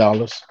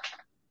 $10.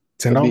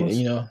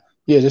 $10?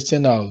 Yeah, just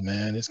 $10,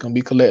 man. It's gonna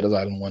be collector's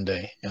item one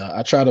day.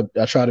 I try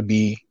to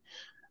be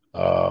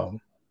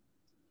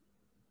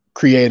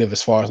creative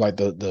as far as like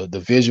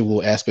the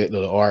visual aspect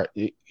of the art,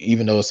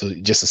 even though it's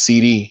just a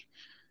CD.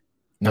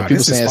 People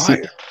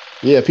saying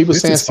people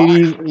saying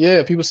CDs.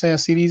 Yeah, people saying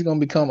CDs gonna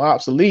become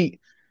obsolete.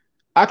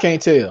 I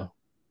can't tell.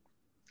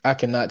 I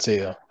cannot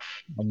tell.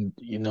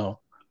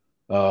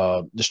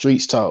 The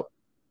streets talk,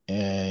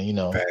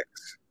 and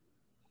Facts.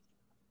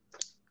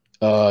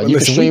 You can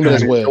stream it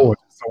as well.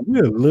 So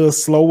we're a little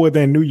slower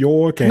than New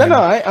York. And No,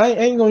 I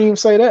ain't gonna even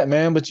say that,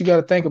 man. But you got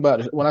to think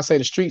about it. When I say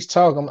the streets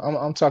talk,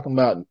 I'm talking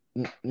about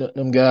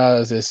them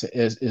guys that's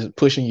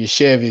pushing your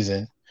Chevys,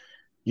 and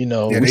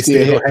we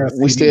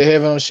still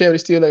have it on Chevy. They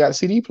still got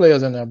CD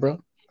players in there,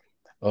 bro.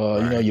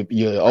 Right.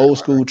 Your old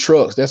school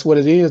trucks. That's what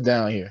it is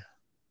down here.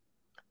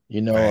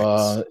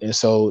 And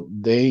so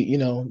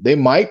they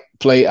might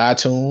play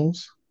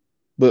iTunes,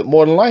 but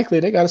more than likely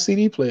they got a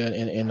CD player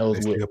in those.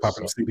 They still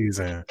popping CDs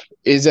in.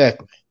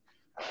 Exactly.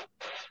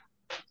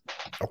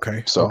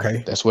 Okay. So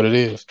that's what it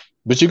is.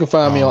 But you can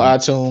find me on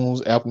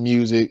iTunes, Apple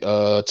Music,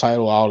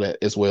 Tidal, all that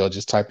as well.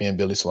 Just type in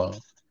Billy Slum.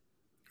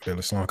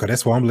 Billy Slum, because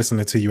that's where I'm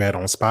listening to you at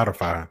on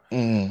Spotify.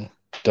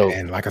 Dope.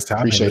 And like I said,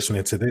 I've been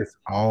listening to this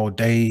all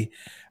day.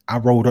 I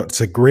rode up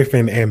to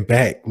Griffin and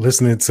back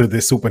listening to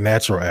this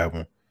Supernatural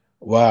album.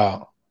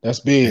 Wow, that's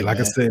big. And like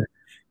I said,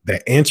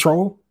 the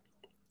intro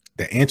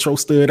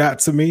stood out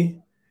to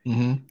me.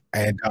 And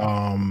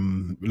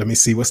let me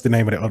see, what's the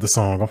name of the other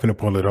song? I'm gonna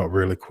pull it up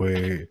really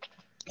quick.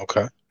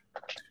 Okay. I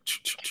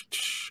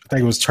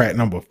think it was track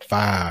number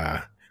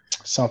 5.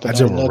 Something. I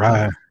just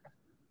ride.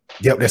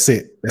 Yep, that's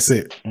it. That's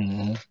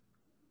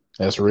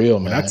real,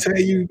 man. When I tell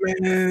you,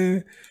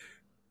 man,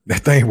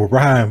 that thing will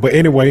rhyme. But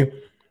anyway,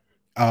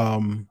 you're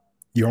on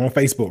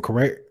Facebook,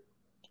 correct?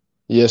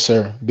 Yes,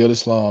 sir. Billy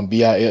Slum,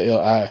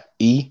 BILLI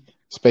SLUME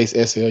space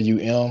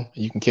SLUM.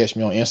 You can catch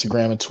me on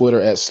Instagram and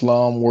Twitter at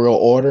Slum World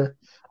Order.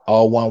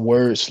 All one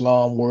word,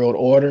 Slum World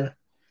Order.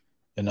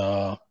 And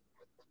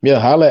yeah,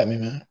 holla at me,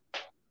 man.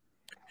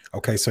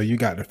 Okay, so you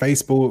got the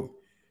Facebook,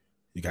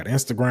 you got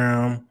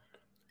Instagram,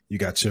 you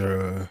got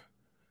your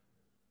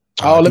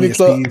let me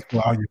plug.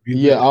 all your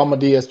Yeah, all my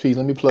DSPs.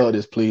 Let me plug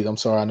this, please. I'm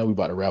sorry, I know we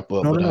about to wrap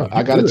up, no,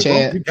 I got good, a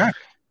chance. Bro. You got it.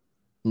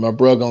 My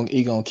bro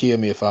gonna kill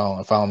me if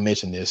I don't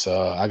mention this.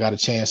 I got a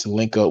chance to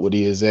link up with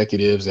the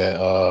executives at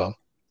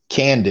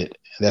Candid.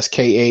 That's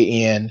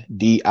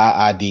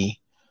KANDIID.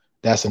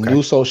 That's a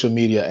new social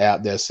media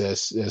app that's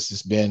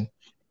just been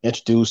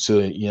introduced to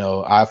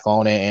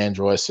iPhone and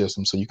Android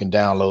systems, so you can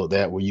download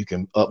that where you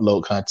can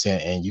upload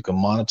content and you can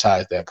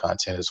monetize that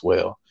content as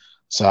well.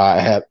 So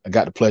I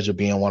got the pleasure of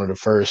being one of the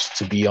first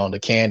to be on the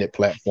Candid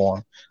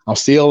platform. I'm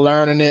still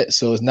learning it,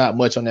 so it's not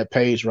much on that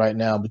page right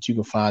now, but you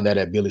can find that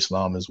at Billy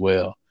Slum as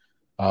well.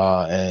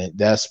 And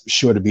that's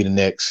sure to be the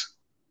next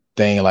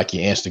thing, like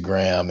your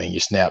Instagram and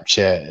your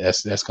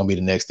Snapchat. That's gonna be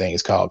the next thing.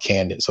 It's called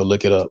Candid. So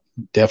look it up.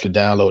 Definitely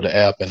download the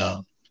app, and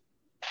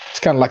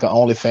it's kind of like an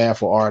OnlyFans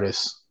for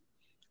artists.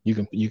 You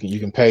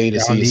can pay to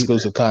see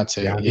exclusive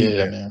content.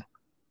 Yeah, man.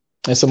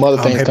 And some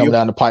other things coming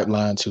down the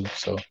pipeline too.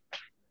 So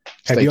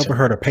have you ever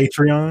heard of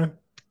Patreon?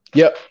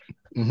 Yep.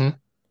 Mm-hmm.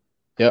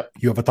 Yep.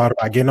 You ever thought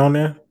about getting on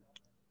there?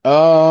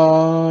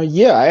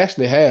 Yeah, I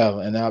actually have,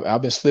 and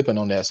I've been slipping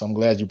on that. So I'm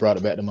glad you brought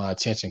it back to my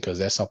attention, because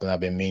that's something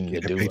I've been meaning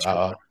to do.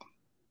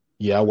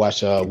 Yeah, I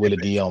watch Willie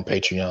D on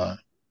Patreon.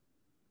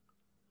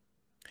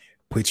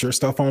 Put your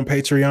stuff on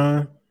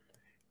Patreon.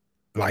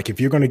 Like, if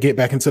you're going to get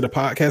back into the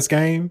podcast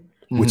game,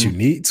 which you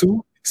need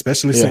to,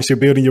 especially since you're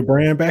building your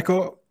brand back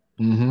up,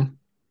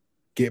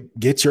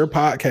 get your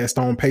podcast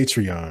on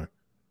Patreon.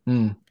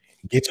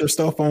 Get your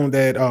stuff on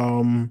that.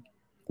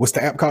 What's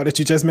the app called that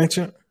you just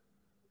mentioned?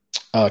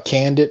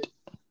 Candid.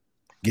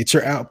 Get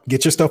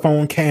your stuff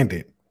on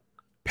Candid.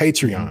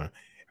 Patreon.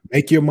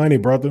 Make your money,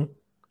 brother.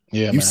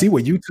 Yeah, you see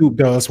what YouTube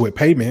does with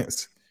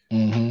payments.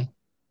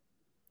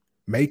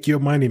 Make your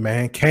money,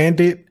 man.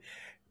 Candid,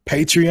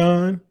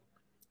 Patreon.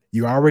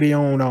 You already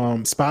on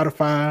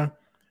Spotify,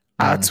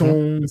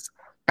 iTunes,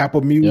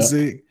 Apple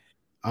Music,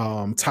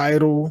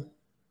 Tidal.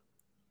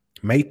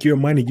 Make your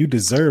money. You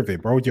deserve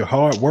it, bro. You're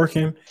hard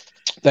working.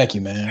 Thank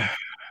you, man.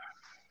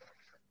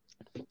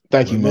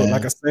 Thank you, man.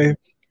 Like I said,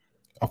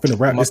 I'm finna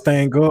wrap this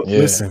thing up. Yeah.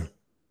 Listen,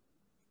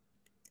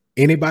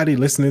 anybody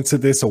listening to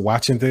this or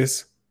watching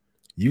this,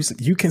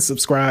 you can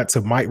subscribe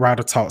to Mike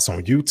Ryder Talks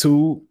on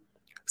YouTube,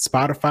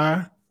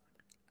 Spotify,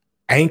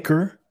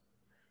 Anchor.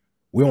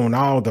 We're on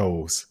all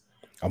those.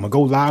 I'm gonna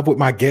go live with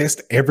my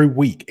guest every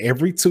week.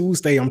 Every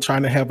Tuesday, I'm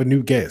trying to have a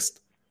new guest.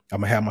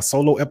 I'm gonna have my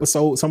solo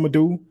episodes I'm gonna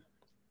do.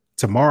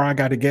 Tomorrow, I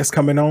got a guest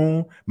coming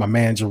on, my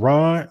man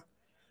Gerard.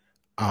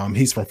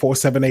 He's from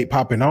 478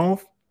 Popping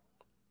Off.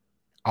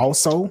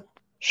 Also,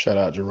 shout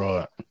out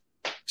Gerard.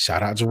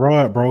 Shout out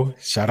Gerard, bro.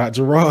 Shout out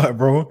Gerard,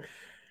 bro.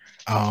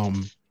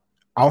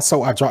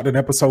 Also, I dropped an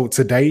episode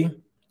today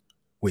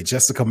with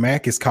Jessica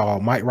Mack. It's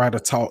called Mike Ryder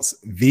Talks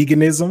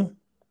Veganism.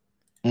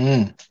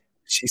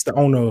 She's the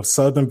owner of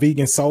Southern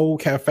Vegan Soul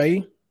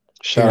Cafe.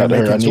 Shout out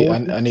to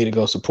her. I need to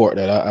go support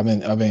that.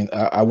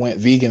 I went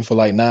vegan for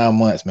like 9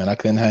 months, man. I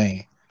couldn't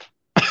hang.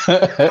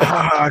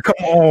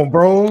 Come on,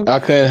 bro. I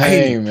couldn't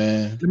hang,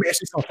 man. Let me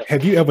ask you something.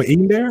 Have you ever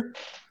eaten there?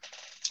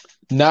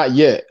 Not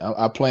yet.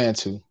 I plan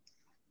to.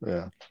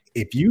 Yeah.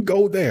 If you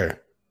go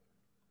there,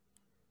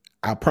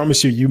 I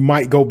promise you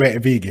might go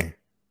back vegan.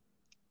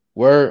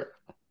 Word.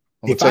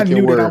 If I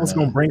knew that I was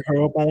gonna bring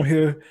her up on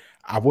here,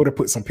 I would have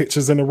put some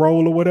pictures in the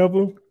roll or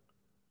whatever.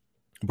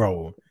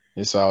 Bro.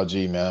 It's all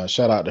G, man.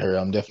 Shout out to her.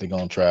 I'm definitely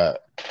gonna try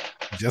it.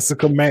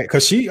 Jessica Mack,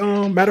 because she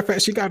matter of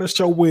fact, she got a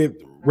show with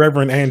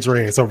Reverend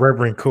Andreas or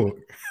Reverend Cook.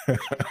 She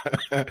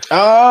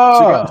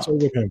got a show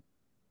with him.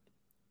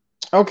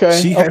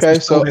 Okay.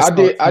 So I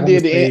do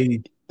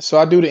the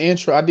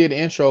intro. I did the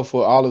intro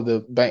for all of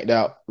the Banked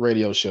Out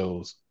radio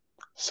shows.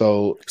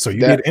 So you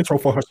did an intro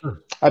for her,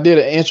 sir? I did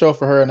an intro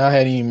for her, and I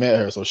hadn't even met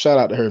her. So shout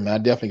out to her, man. I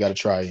definitely got to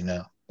try you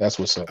now. That's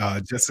what's up.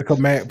 Jessica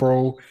Mack,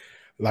 bro.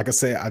 Like I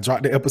said, I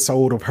dropped the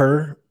episode of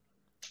her.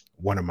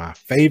 One of my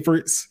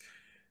favorites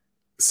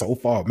so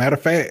far. Matter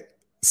of fact,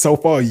 so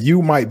far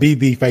you might be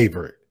the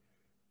favorite.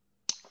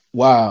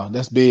 Wow,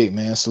 that's big,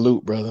 man.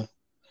 Salute, brother.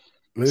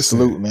 Listen.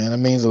 Salute, man. That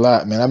means a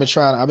lot, man. I've been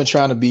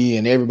trying to be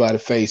in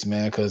everybody's face,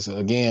 man, because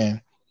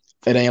again,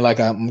 it ain't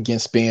like I'm getting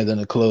spins in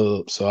the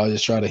club. So I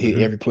just try to hit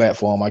every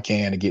platform I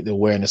can to get the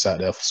awareness out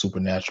there for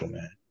Supernatural,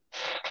 man.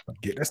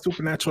 Get that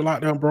Supernatural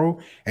out there,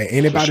 bro. And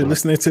anybody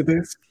listening to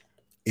this,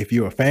 if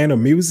you're a fan of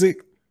music,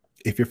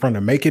 if you're from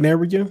the Macon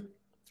area,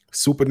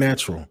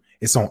 Supernatural.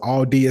 It's on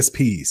all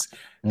DSPs.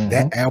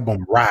 That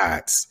album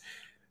rides.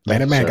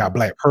 Man, that man got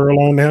Black Pearl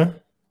on there.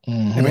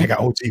 That man got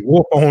OG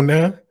Wolf on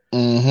there.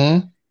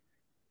 Android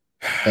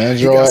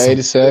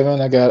 87.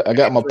 I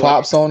got my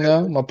pops on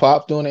there. My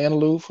pop doing the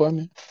interlude for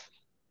me.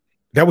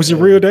 That was your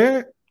real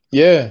dad?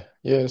 Yeah,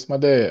 it's my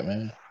dad,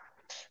 man.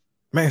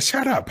 Man,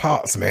 shout out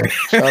Pops, man.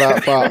 Shout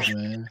out Pops,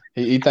 man.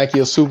 He think he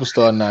a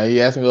superstar now.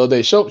 He asked me the other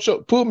day, show,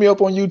 put me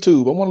up on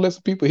YouTube. I want to let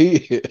some people hear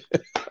it.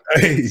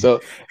 Hey, so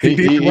he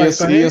in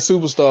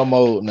superstar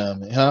mode now,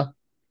 man. Huh?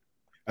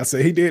 I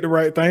said he did the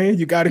right thing.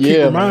 You got to keep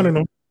reminding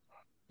him.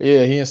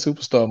 Yeah, he in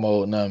superstar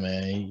mode now,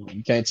 man.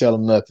 You can't tell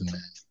him nothing,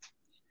 man.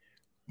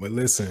 But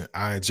listen,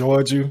 I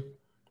enjoyed you.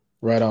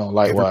 Right on.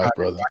 Likewise,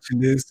 brother.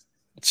 Watching this,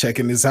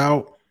 checking this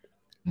out.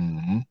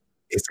 Mm-hmm.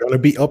 It's going to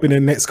be up in the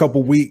next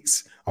couple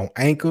weeks on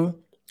Anchor,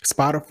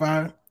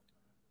 Spotify,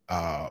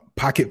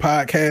 Pocket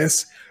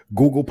Podcasts,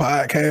 Google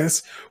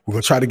Podcasts. We're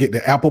going to try to get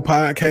the Apple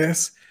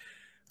Podcasts.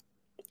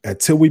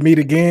 Until we meet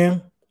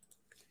again,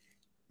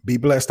 be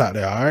blessed out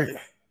there, all right?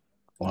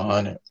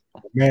 100.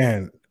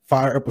 Man,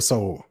 fire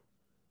episode.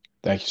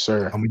 Thank you,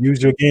 sir. I'm going to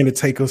use you again to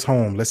take us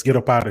home. Let's get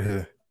up out of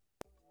here.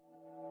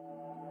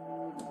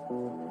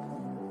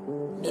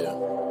 Yeah.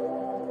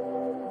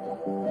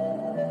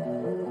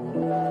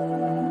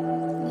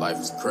 Life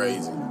is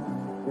crazy.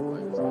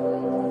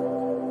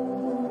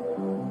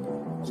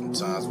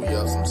 Sometimes we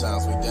up,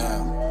 sometimes we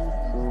down.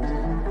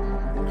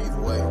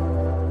 Either way,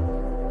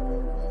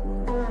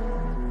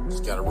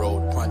 just gotta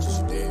roll the punches,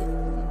 you dig?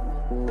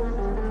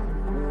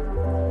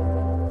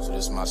 So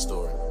this is my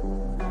story.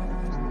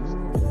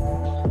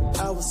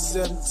 I was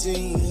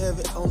 17,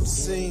 heavy on the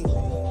scene,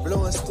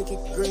 blowing sticky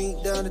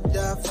green down to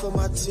die for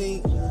my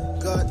team.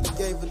 God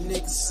gave a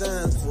nigga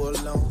signs for a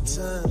long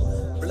time.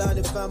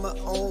 Blinded by my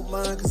own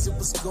mind, cause it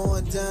was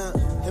going down.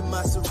 In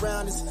my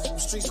surroundings, the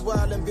streets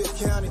wild in Bibb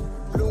County.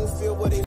 Bloomfield where they